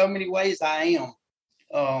 In so many ways, I am.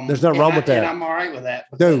 There's nothing wrong with that. And I'm all right with that.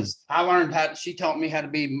 Dude. I learned she taught me how to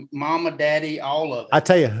be mama, daddy, all of it. I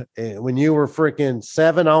tell you, when you were freaking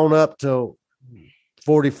 7 on up to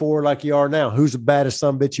 44 like you are now, who's the baddest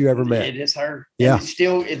son bitch you ever met? It is her. Yeah. And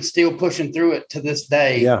it's still pushing through it to this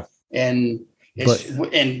day. Yeah. And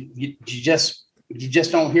you just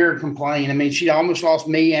don't hear her complain. I mean, she almost lost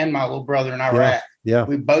me and my little brother in Iraq. Yeah.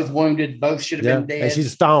 We both wounded, both should have been dead. And she's a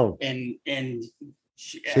stone. And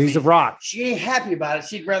she's a rock. She ain't happy about it.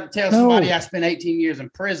 She'd rather tell somebody I spent 18 years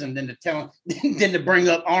in prison than to bring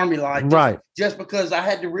up Army life. Right. Just because I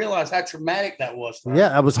had to realize how traumatic that was.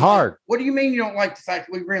 Yeah, it was hard. What do you mean you don't like the fact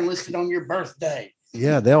that we were enlisted on your birthday?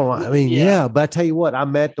 Yeah, they don't. I mean, but I tell you what, I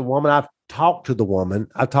met the woman. I've talked to the woman.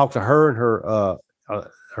 I talked to her and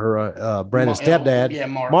her Brandon's stepdad,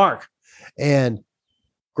 Mark, and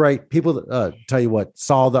great people. Tell you what,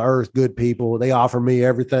 saw the earth, good people. They offer me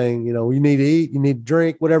everything. You know, you need to eat, you need to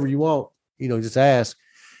drink, whatever you want. You know, just ask.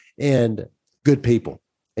 And good people,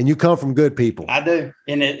 and you come from good people. I do,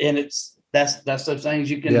 and that's those things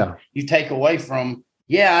you can you take away from.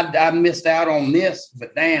 Yeah, I missed out on this,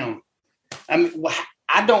 but damn, I mean,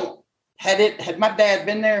 I don't. Had my dad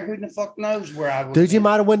been there, who the fuck knows where I was? Dude, you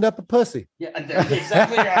might have wind up a pussy. Yeah,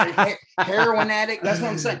 exactly right. Heroin addict. That's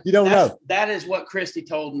what I'm saying. You don't know. That is what Christy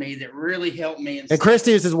told me that really helped me. And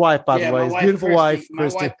Christy is his wife, by the way. His beautiful wife, Christy.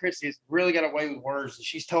 My wife, Christy, has really got away with words.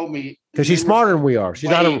 She's told me. Because she's smarter than we are.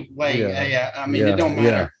 She's not a. I mean, it don't matter.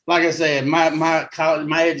 Yeah. Like I said, my college,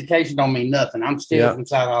 my education don't mean nothing. I'm still from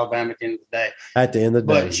South Alabama at the end of the day. At the end of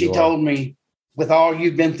the day. But she told me, with all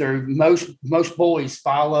you've been through, most boys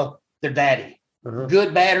follow their daddy.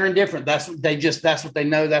 Good, bad, or indifferent. That's what they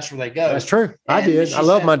know. That's where they go. That's true. I did. I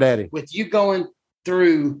love my daddy. With you going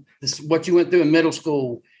through what you went through in middle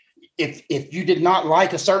school, if you did not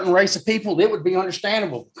like a certain race of people, it would be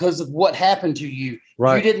understandable because of what happened to you.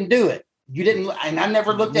 Right. You didn't do it. You didn't, and I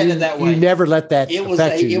never looked at it that way. You never let that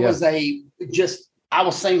affect you. I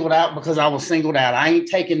was singled out because I was singled out. I ain't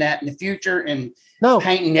taking that in the future and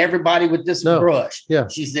painting everybody with this brush. Yeah.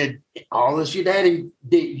 She said, all this your daddy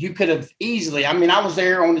did, you could have easily. I mean, I was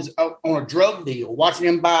there on a drug deal, watching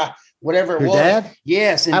him buy whatever it was. Dad?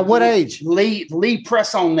 Yes. And at what age? Lee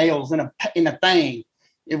press-on nails in a thing.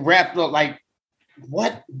 It wrapped up like,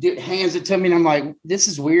 what? Hands it to me, and I'm like, this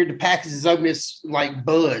is weird. The package is open. It's like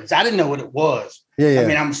buds. I didn't know what it was. Yeah. I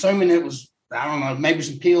mean, I'm assuming it was, I don't know, maybe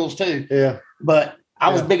some pills too. Yeah. But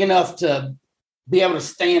I was big enough to be able to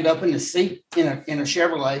stand up in the seat in a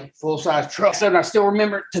Chevrolet full-size truck. So I still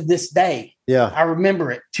remember it to this day. Yeah. I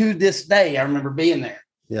remember it to this day. I remember being there.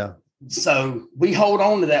 Yeah. So we hold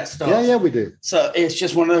on to that stuff. Yeah, we do. So it's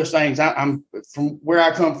just one of those things. I'm from where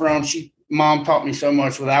I come from. Mom taught me so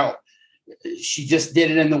much she just did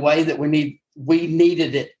it in the way that we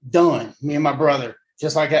needed it done. Me and my brother.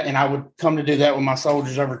 Just like that, and I would come to do that with my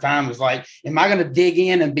soldiers over time. It was like, am I going to dig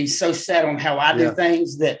in and be so set on how I do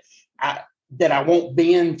things that I won't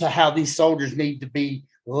bend to how these soldiers need to be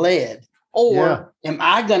led? Or am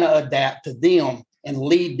I going to adapt to them and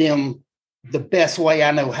lead them the best way I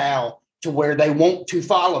know how to where they want to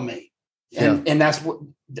follow me? And that's what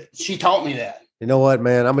she taught me that. You know what,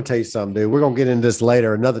 man? I'm going to tell you something, dude. We're going to get into this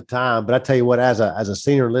later another time. But I tell you what, as a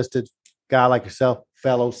senior enlisted guy like yourself,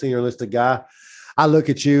 fellow senior enlisted guy, I look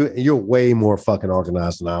at you and you're way more fucking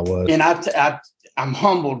organized than I was. And I'm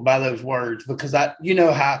humbled by those words because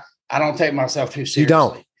how I don't take myself too seriously. You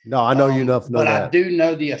don't. No, I know you enough to know but that. I do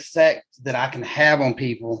know the effect that I can have on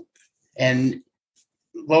people, and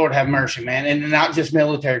Lord have mercy, man. And not just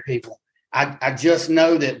military people. I just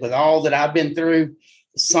know that with all that I've been through,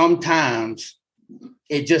 sometimes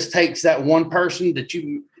it just takes that one person that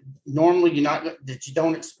you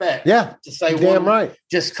don't expect. Yeah. To say, damn right.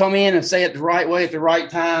 Just come in and say it the right way at the right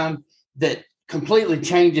time. That completely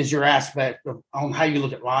changes your aspect on how you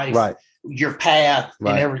look at life, Right. your path,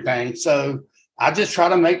 Right. and everything. So I just try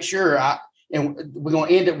to make sure and we're going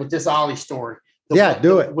to end it with this Ollie story.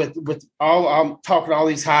 Do it. With all, I'm talking to all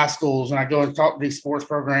these high schools, and I go and talk to these sports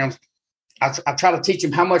programs. I try to teach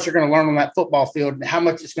them how much you're going to learn on that football field and how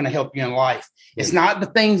much it's going to help you in life. It's not the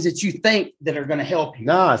things that you think that are going to help you.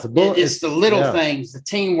 No, it's it's the little things, the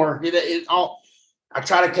teamwork. It all. I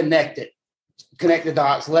try to connect the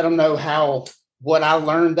dots, let them know what I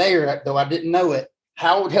learned there, though I didn't know it,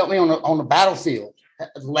 how it would help me on the battlefield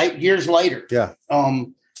years later. Yeah.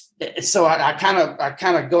 So I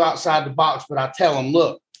kind of go outside the box, but I tell them,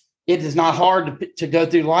 look, it is not hard to go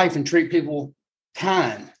through life and treat people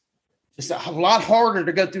kind. It's a lot harder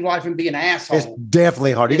to go through life and be an asshole. It's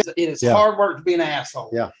definitely hard. It is hard work to be an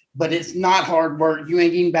asshole. Yeah. But it's not hard work. You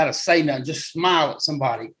ain't even about to say nothing. Just smile at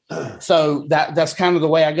somebody. So that's kind of the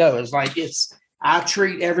way I go. It's like I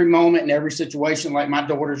treat every moment and every situation like my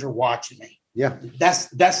daughters are watching me. Yeah.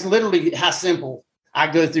 That's literally how simple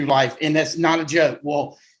I go through life. And that's not a joke.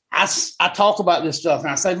 Well, I talk about this stuff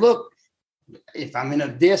and I say, look, if I'm in a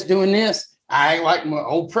disc doing this, I act like my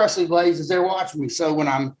old Presley blades as they're watching me. So when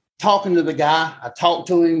I'm talking to the guy, I talk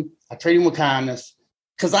to him, I treat him with kindness.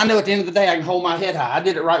 Because I know at the end of the day, I can hold my head high. I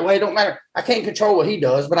did it right way. It don't matter. I can't control what he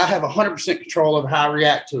does, but I have 100% control over how I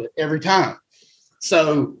react to it every time.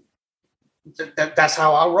 So that's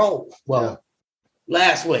how I roll. Well,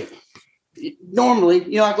 last week,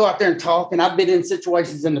 normally, I go out there and talk, and I've been in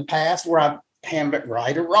situations in the past where I've handled it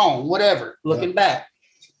right or wrong, whatever, looking back.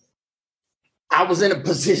 I was in a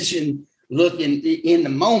position looking in the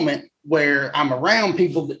moment where I'm around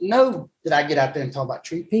people that know that I get out there and talk about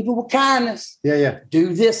treat people with kindness. Yeah.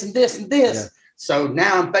 Do this and this and this. Yeah. So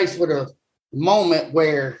now I'm faced with a moment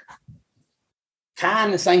where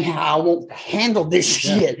kindness ain't how I want to handle this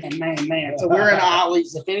shit. And man. So we're in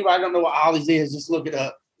Ollie's. If anybody don't know what Ollie's is, just look it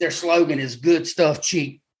up. Their slogan is good stuff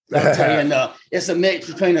cheap. I'll tell you, and it's a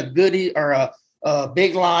mix between a goodie or a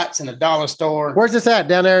Big Lots and a dollar store. Where's this at?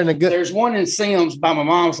 Down there in the good? There's one in Sims by my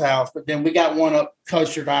mom's house, but then we got one up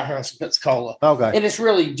closer to our house in Pensacola. Okay. And it's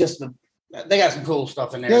really just they got some cool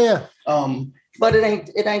stuff in there. Yeah. But it ain't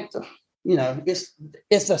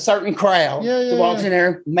it's a certain crowd that walks in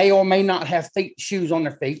there, may or may not have shoes on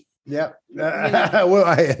their feet. Yep.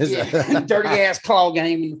 Dirty ass claw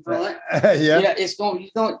game in the front. It's going.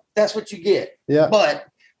 That's what you get. Yeah. But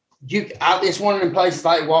it's one of them places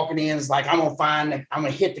like walking in. It's like I'm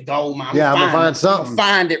gonna hit the gold mine. I'm gonna find something. I'm gonna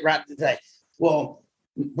find it right today. Well,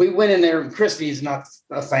 we went in there, and Christy's not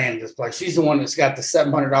a fan of this place. She's the one that's got the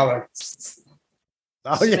 $700.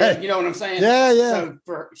 Oh yeah, you know what I'm saying? Yeah.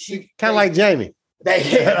 So she kind of like Jamie. They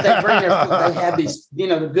have these,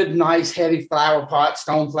 the good, nice, heavy flower pots,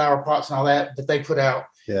 stone flower pots, and all that they put out.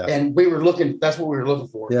 Yeah. And we were looking. That's what we were looking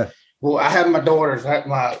for. Yeah. Well, I have my daughters. I have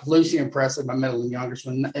my Lucy and Presley, my middle and youngest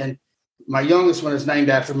one, and my youngest one is named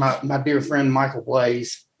after my dear friend Michael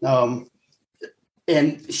Blaze.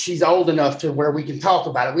 And she's old enough to where we can talk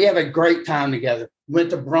about it. We have a great time together.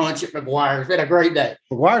 Went to brunch at McGuire's. We had a great day.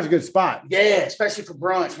 McGuire's a good spot. Yeah, especially for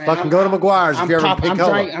brunch, man. Fucking go to McGuire's if you're ever in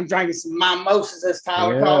Pensacola. I'm drinking some mimosas, as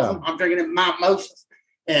Tyler calls them. I'm drinking it mimosas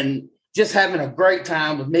and just having a great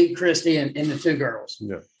time with me, Christy, and the two girls.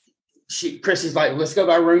 Yeah. Christy's like, let's go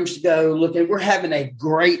by rooms to go. Looking, we're having a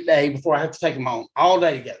great day before I have to take them home all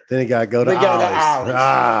day together. Then you got to go to Ollie's.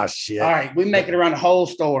 Ah, shit. All right, we make it around the whole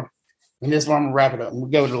store. And this is where I'm gonna wrap it up.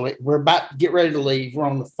 We're about to get ready to leave. We're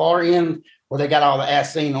on the far end where they got all the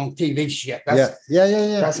ass seen on TV shit. Yeah.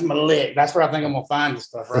 That's my lick. That's where I think I'm gonna find this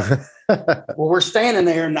stuff, right? Well, we're standing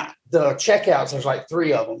there, and the checkouts, there's like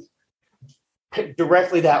 3 of them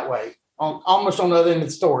directly that way, almost on the other end of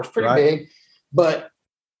the store. It's pretty big, but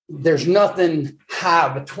there's nothing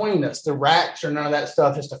high between us. The racks or none of that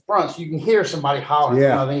stuff. It's the front, so you can hear somebody hollering from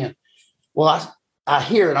the other end. Well, I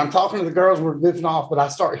hear it. I'm talking to the girls. We're goofing off, but I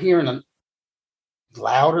start hearing them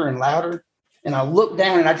louder and louder. And I look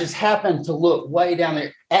down, and I just happened to look way down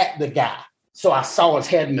there at the guy. So I saw his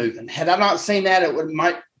head moving. Had I not seen that, it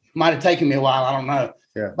might have taken me a while. I don't know.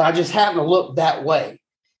 Yeah. But I just happened to look that way.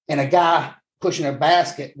 And a guy pushing a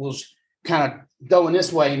basket was kind of going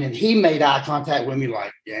this way. And then he made eye contact with me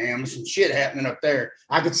like, damn, there's some shit happening up there.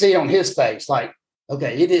 I could see it on his face. Like,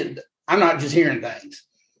 okay, I'm not just hearing things.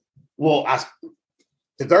 Well,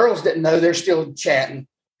 the girls didn't know. They're still chatting.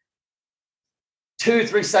 2 or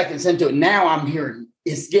 3 seconds into it, now I'm hearing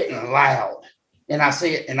it's getting loud. And I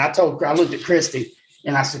see it. And I looked at Christy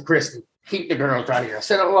and I said, Christy, keep the girls right here. I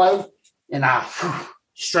said hello. And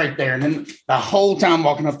straight there. And then the whole time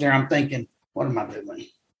walking up there, I'm thinking, what am I doing?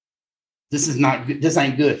 This is not good. This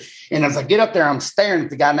ain't good. And as I get up there, I'm staring at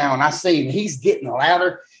the guy now and I see him. He's getting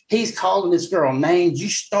louder. He's calling this girl names. You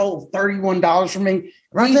stole $31 from me.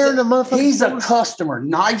 Right there in the motherfucker. He's a customer.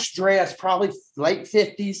 Nice dress, probably late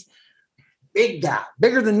 50s. Big guy,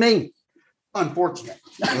 bigger than me. Unfortunate.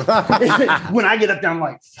 When I get up there, I'm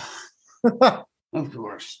like, of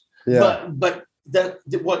course. Yeah. But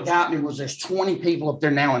what got me was there's 20 people up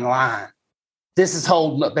there now in line. This is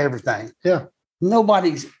holding up everything. Yeah.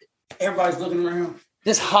 Everybody's looking around.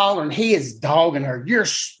 This hollering, he is dogging her.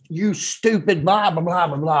 You stupid, blah, blah, blah,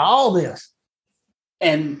 blah, blah, all this.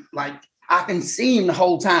 And like, I can see him the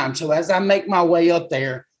whole time. So as I make my way up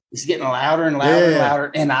there, it's getting louder and louder and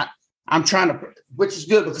louder. And I'm trying to, which is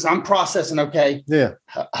good because I'm processing. Okay. Yeah.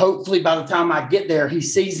 Hopefully by the time I get there, he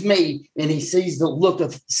sees me and he sees the look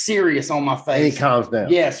of serious on my face. And he calms down.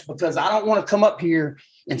 Yes. Because I don't want to come up here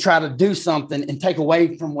and try to do something and take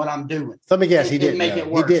away from what I'm doing. Let me guess. He didn't make know. it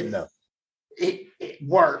work. He didn't know. It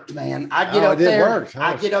worked, man. I get up there.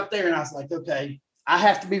 I get up there and I was like, okay, I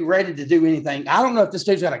have to be ready to do anything. I don't know if this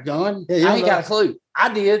dude's got a gun. I ain't got a clue.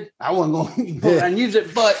 I did. I wasn't going to go and use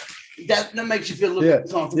it, but that makes you feel a little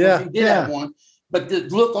comfortable if he did have one. But the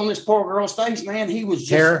look on this poor girl's face, man, he was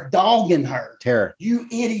just dogging her. Terror. You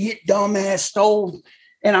idiot, dumbass, stole.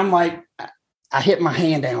 And I'm like, I hit my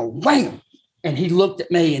hand down, wham. And he looked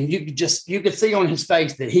at me and you could see on his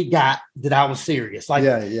face that he got that I was serious. Like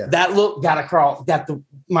that look got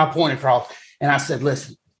my point across. And I said,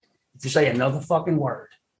 listen, if you say another fucking word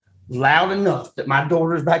loud enough that my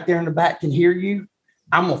daughters back there in the back can hear you,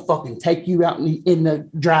 I'm going to fucking take you out in the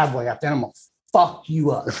driveway out there. I'm going to fuck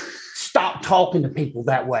you up. Stop talking to people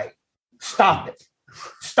that way. Stop it.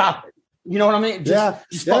 Stop it. You know what I mean?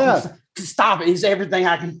 Stop it. It's everything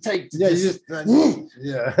I can take. So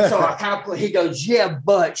I kind of he goes, yeah,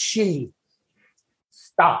 but she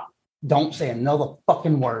stop. Don't say another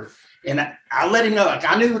fucking word. And I let him know, like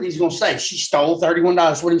I knew what he's going to say. She stole $31.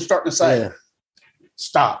 What he was starting to say. Yeah.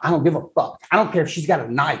 Stop. I don't give a fuck. I don't care if she's got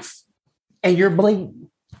a knife and you're bleeding.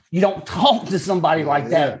 You don't talk to somebody like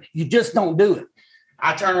that. You just don't do it.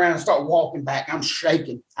 I turn around and start walking back. I'm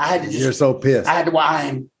shaking. You're so pissed. I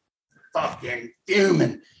am fucking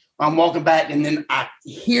fuming. I'm walking back and then I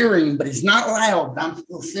hear him, but he's not loud. I'm a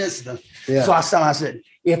little sensitive. Yeah. So I said,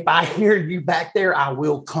 if I hear you back there, I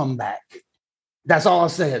will come back. That's all I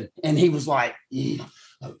said. And he was like,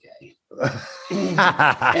 okay. And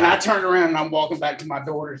I turned around and I'm walking back to my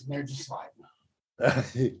daughters and they're just like,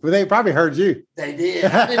 well, they probably heard you. They did.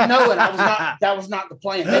 I didn't know it. That was not the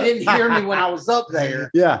plan. They didn't hear me when I was up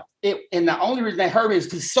there. Yeah. And the only reason they heard me is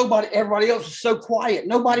because everybody else was so quiet.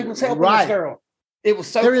 Nobody was helping this girl. It was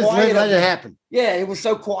so quiet. Let it happen. Yeah, it was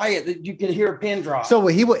so quiet that you could hear a pin drop. So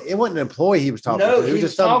it wasn't an employee he was talking to. It was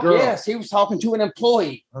just some girl. Yes, he was talking to an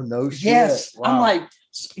employee. Oh, no shit. Yes. Wow. I'm like,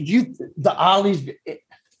 the Ollie's,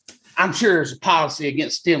 I'm sure there's a policy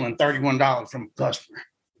against stealing $31 from a customer.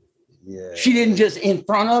 Yeah. She didn't just in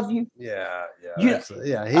front of you. Yeah.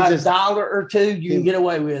 $1 or $2 you can get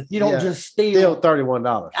away with. You don't just steal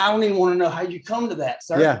 $31. I don't even want to know how you come to that,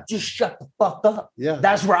 sir. Yeah. Just shut the fuck up. Yeah.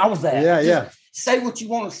 That's where I was at. Yeah. Say what you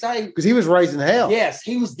want to say. Because he was raising hell. Yes,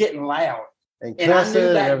 he was getting loud. And I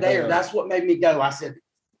knew back there. That's what made me go. I said,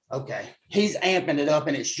 okay, he's amping it up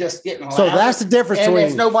and it's just getting loud. So that's the difference between.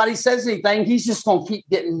 If nobody says anything, he's just going to keep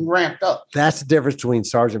getting ramped up. That's the difference between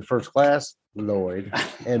Sergeant First Class Lloyd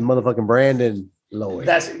and motherfucking Brandon Lloyd.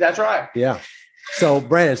 That's right. Yeah. So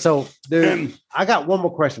Brandon, dude, I got one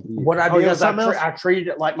more question for you. What I did is I treated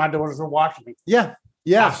it like my daughters were watching me. Yeah.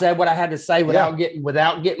 I said what I had to say without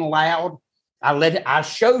getting loud. I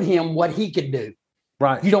showed him what he could do.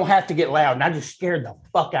 Right. You don't have to get loud. And I just scared the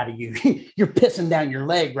fuck out of you. You're pissing down your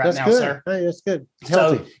leg right now, sir. Hey, that's good.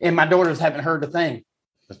 So, and my daughters haven't heard a thing.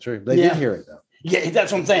 That's true. They did hear it though. Yeah,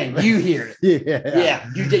 that's what I'm saying. You hear it. Yeah.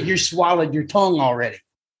 You swallowed your tongue already.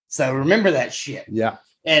 So remember that shit. Yeah.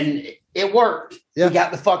 And it worked. Yeah. We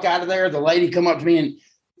got the fuck out of there. The lady come up to me and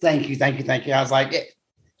thank you. I was like,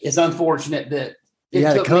 it's unfortunate that it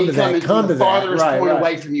took me coming from the farthest point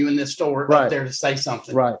away from you in this store up there to say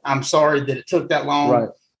something. Right. I'm sorry that it took that long. Right.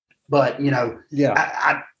 But,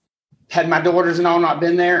 I had my daughters and all not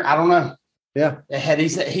been there. I don't know. Yeah. Had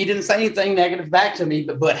he didn't say anything negative back to me,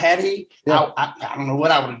 but had he, I don't know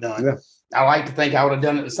what I would have done. Yeah. I like to think I would have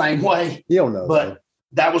done it the same way. You don't know. But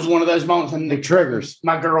that was one of those moments. And the triggers.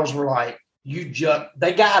 My girls were like,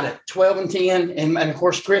 they got it, 12 and 10. And of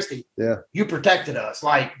course, Christy, you protected us.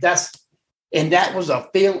 Like that was a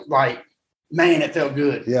feel like, man, it felt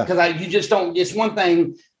good. Yeah. Because you just don't, it's one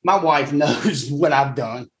thing. My wife knows what I've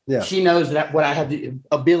done. Yeah. She knows that what I have the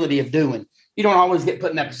ability of doing. You don't always get put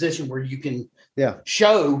in that position where you can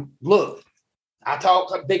show, look, I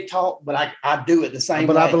talk a big talk, but I do it the same way.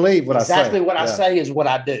 But I believe what I say. Exactly what I say is what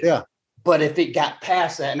I do. Yeah. But if it got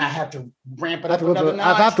past that and I have to ramp it up another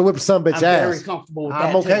notch, I have to whip some bitch I'm ass. very comfortable with that.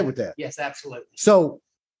 I'm okay with that. Yes, absolutely. So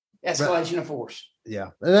escalation of force. Yeah.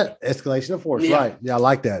 And that escalation of force. Yeah. Right. Yeah, I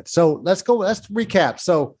like that. So let's recap.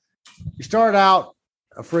 So you started out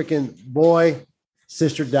a freaking boy,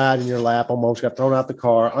 sister died in your lap, almost got thrown out the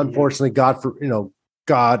car. Unfortunately, God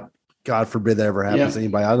forbid that ever happens to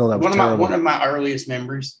anybody. I know that was one of my earliest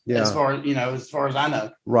memories. As far as I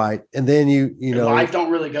know. Right. And then you know, life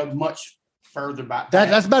don't really go much further back.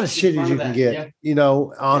 That's about as shitty as you can get,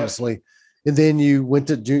 honestly. Yeah. And then you went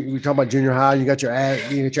to we talking about junior high, you got your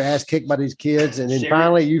ass kicked by these kids, and then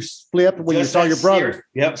finally you flipped when you saw your brother.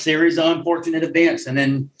 Series of unfortunate events. And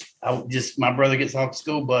then my brother gets off the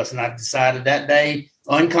school bus, and I decided that day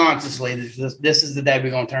unconsciously this is the day we're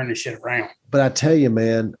gonna turn this shit around. But I tell you,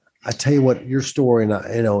 man, what, your story,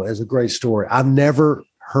 and is a great story. I've never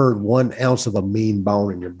heard 1 ounce of a mean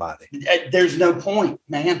bone in your body. There's no point,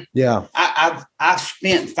 man. Yeah. I've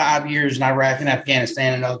spent 5 years in Iraq and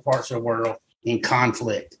Afghanistan and other parts of the world in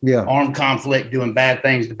conflict. Yeah. Armed conflict, doing bad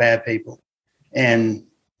things to bad people. And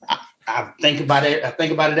I think about it. I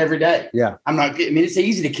think about it every day. Yeah. It's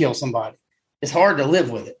easy to kill somebody. It's hard to live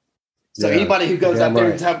with it. So anybody who goes out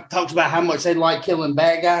there and talks about how much they like killing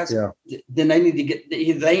bad guys, then they need to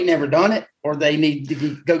either they ain't never done it or they need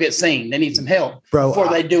to go get seen. They need some help before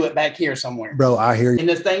they do it back here somewhere. Bro, I hear you. And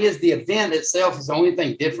the thing is, the event itself is the only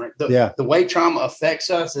thing different. The way trauma affects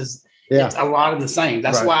us is it's a lot of the same.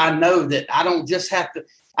 That's why I know that I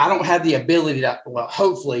don't have the ability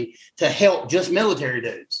hopefully to help just military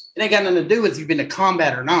dudes. It ain't got nothing to do with if you've been to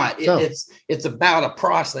combat or not. It's about a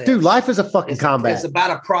process. Dude, life is a fucking combat. It's about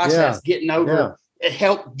a process, getting over it.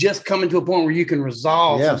 Help just coming to a point where you can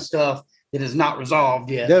resolve some stuff that is not resolved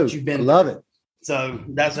yet. Dude, you've been love it. So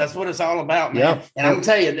that's what it's all about, man. Yeah. And I'm gonna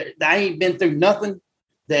tell you, I ain't been through nothing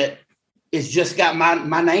that it's just got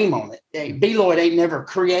my name on it. B. Lloyd ain't never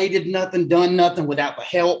created nothing, done nothing without the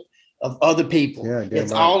help of other people. Yeah,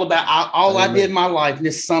 it's all about I did in my life, and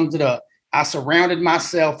this sums it up. I surrounded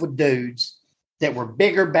myself with dudes that were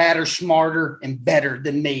bigger, badder, smarter, and better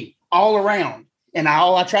than me all around. And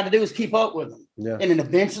all I tried to do was keep up with them. Yeah. And then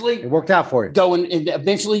eventually it worked out for you. Go and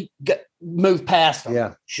eventually move past them.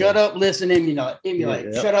 Yeah. Shut up, listen, emulate.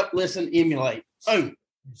 Yeah. Shut up, listen, emulate. Boom.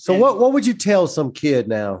 So what would you tell some kid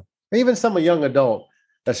now, or even some young adult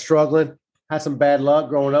that's struggling, had some bad luck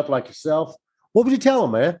growing up like yourself? What would you tell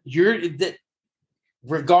them, man?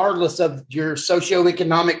 Regardless of your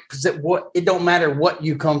socioeconomic, it don't matter what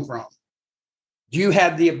you come from. You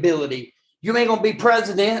have the ability. You ain't gonna be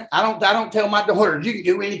president. I don't tell my daughters you can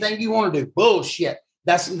do anything you want to do. Bullshit.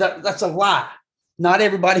 That's a lie. Not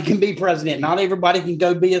everybody can be president. Not everybody can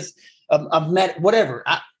go be whatever.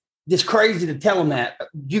 It's crazy to tell them that.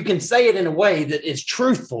 You can say it in a way that is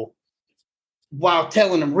truthful while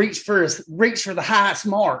telling them reach for the highest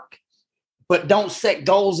mark. But don't set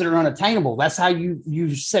goals that are unattainable. That's how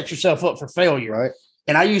you set yourself up for failure. Right.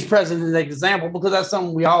 And I use president as an example because that's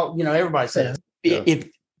something we all, everybody says. Yeah. If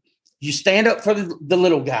you stand up for the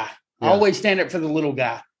little guy, always stand up for the little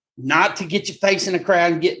guy, not to get your face in a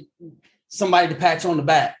crowd and get somebody to pat you on the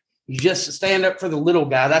back. You just stand up for the little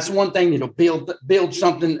guy. That's one thing that'll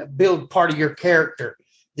build part of your character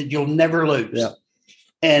that you'll never lose. Yeah.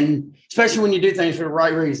 And especially when you do things for the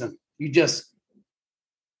right reason,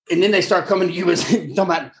 and then they start coming to you as talking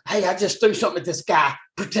about, hey, I just threw something at this guy.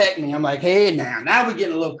 Protect me. I'm like, hey, now we're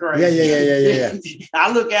getting a little crazy. Yeah.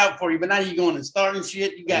 I look out for you, but now you're going and starting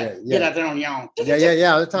shit. You got to get out there on your own.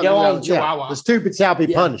 Yeah. The stupid shall be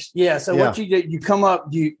punished. Yeah. So what you do, you come up,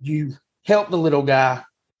 you help the little guy,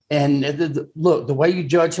 and look, the way you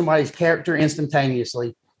judge somebody's character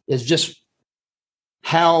instantaneously is just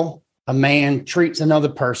how a man treats another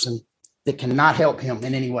person that cannot help him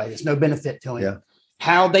in any way. There's no benefit to him. Yeah.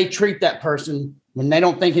 How they treat that person when they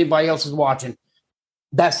don't think anybody else is watching.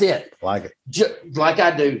 That's it. Like it. Like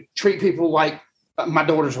I do. Treat people like my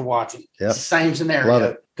daughters are watching. Yep. Same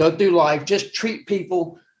scenario. Go through life. Just treat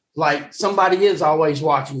people like somebody is always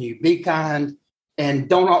watching you. Be kind and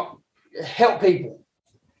don't help people.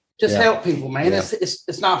 Just help people, man. Yeah.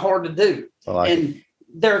 It's not hard to do.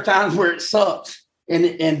 There are times where it sucks.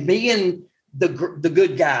 And being the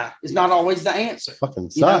good guy is not always the answer. Fucking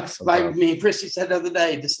sucks. Like me and Christy said the other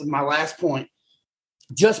day, this is my last point.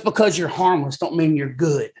 Just because you're harmless don't mean you're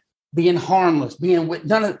good. Being harmless,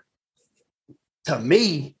 to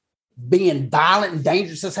me, being violent and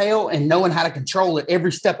dangerous as hell and knowing how to control it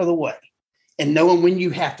every step of the way and knowing when you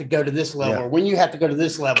have to go to this level or when you have to go to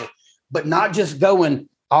this level, but not just going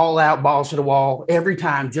all out, balls to the wall every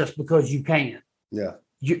time just because you can. Yeah.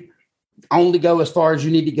 You only go as far as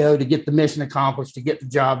you need to go to get the mission accomplished, to get the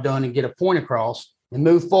job done and get a point across and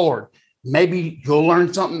move forward. Maybe you'll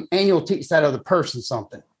learn something and you'll teach that other person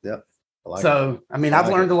something. Yeah. I've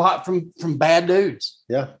learned a lot from bad dudes.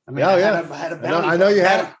 Yeah. I had a bounty. I know you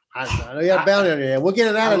had a bounty on your hand. We'll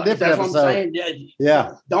get it out in a different episode. What I'm saying.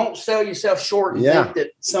 Yeah. Don't sell yourself short and think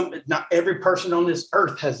that not every person on this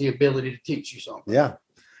earth has the ability to teach you something. Yeah.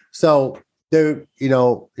 So, dude,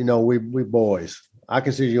 we boys. I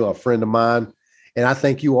consider you a friend of mine, and I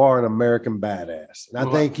think you are an American badass. And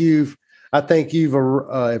I think you've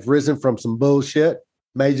have risen from some bullshit.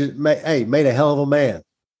 Made a hell of a man.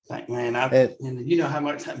 Man, and you know how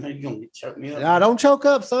much that made you gonna choke me up. I don't choke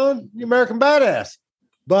up, son. You're American badass.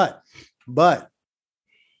 But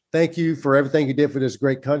thank you for everything you did for this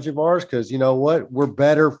great country of ours. Because you know what, we're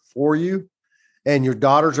better for you, and your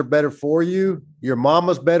daughters are better for you. Your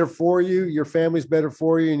mama's better for you. Your family's better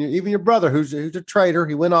for you, and even your brother, who's a traitor.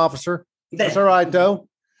 He went officer. That's all right though.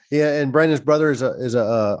 Yeah, and Brandon's brother is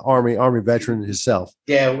a army veteran himself.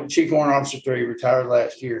 Yeah, Chief Warrant Officer 3 retired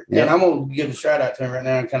last year. Yeah. And I'm gonna give a shout out to him right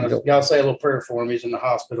now and kind of y'all say a little prayer for him. He's in the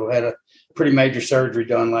hospital, had a pretty major surgery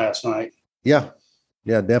done last night. Yeah,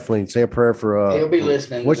 definitely. Say a prayer for he'll be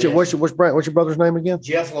listening. What's your brother's name again?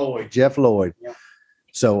 Jeff Lloyd. Jeff Lloyd. Yeah.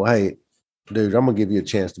 So hey, dude, I'm gonna give you a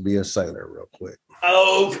chance to be a sailor real quick.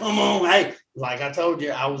 Oh, come on. Hey, like I told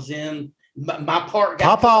you, I was in my part.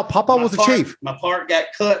 Papa was the chief. My part got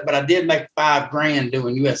cut, but I did make $5,000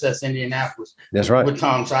 doing USS Indianapolis. That's right. With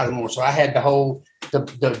Tom Sizemore. So I had the whole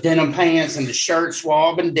the denim pants and the shirt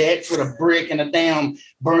swabbing decks with a brick and a damn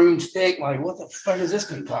broomstick. Like, what the fuck is this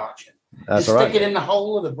concoction? That's Just right. stick it in the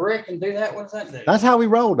hole of the brick and do that. What does that do? That's how we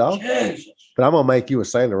roll, dog. Jesus. But I'm gonna make you a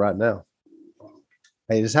sailor right now.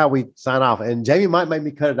 Hey, this is how we sign off. And Jamie might make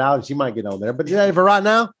me cut it out and she might get on there. But for right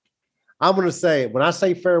now, I'm going to say, when I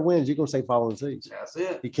say fair winds, you're going to say following seas. That's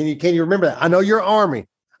it. Can you remember that? I know you're Army.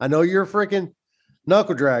 I know you're a freaking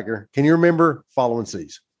knuckle dragger. Can you remember following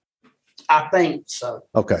seas? I think so.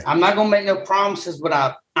 Okay. I'm not going to make no promises,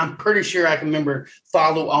 but I'm pretty sure I can remember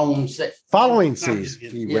following seas.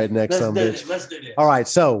 You redneck son of a bitch. Let's do this. All right.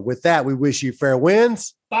 So with that, we wish you fair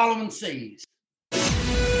winds. Following seas.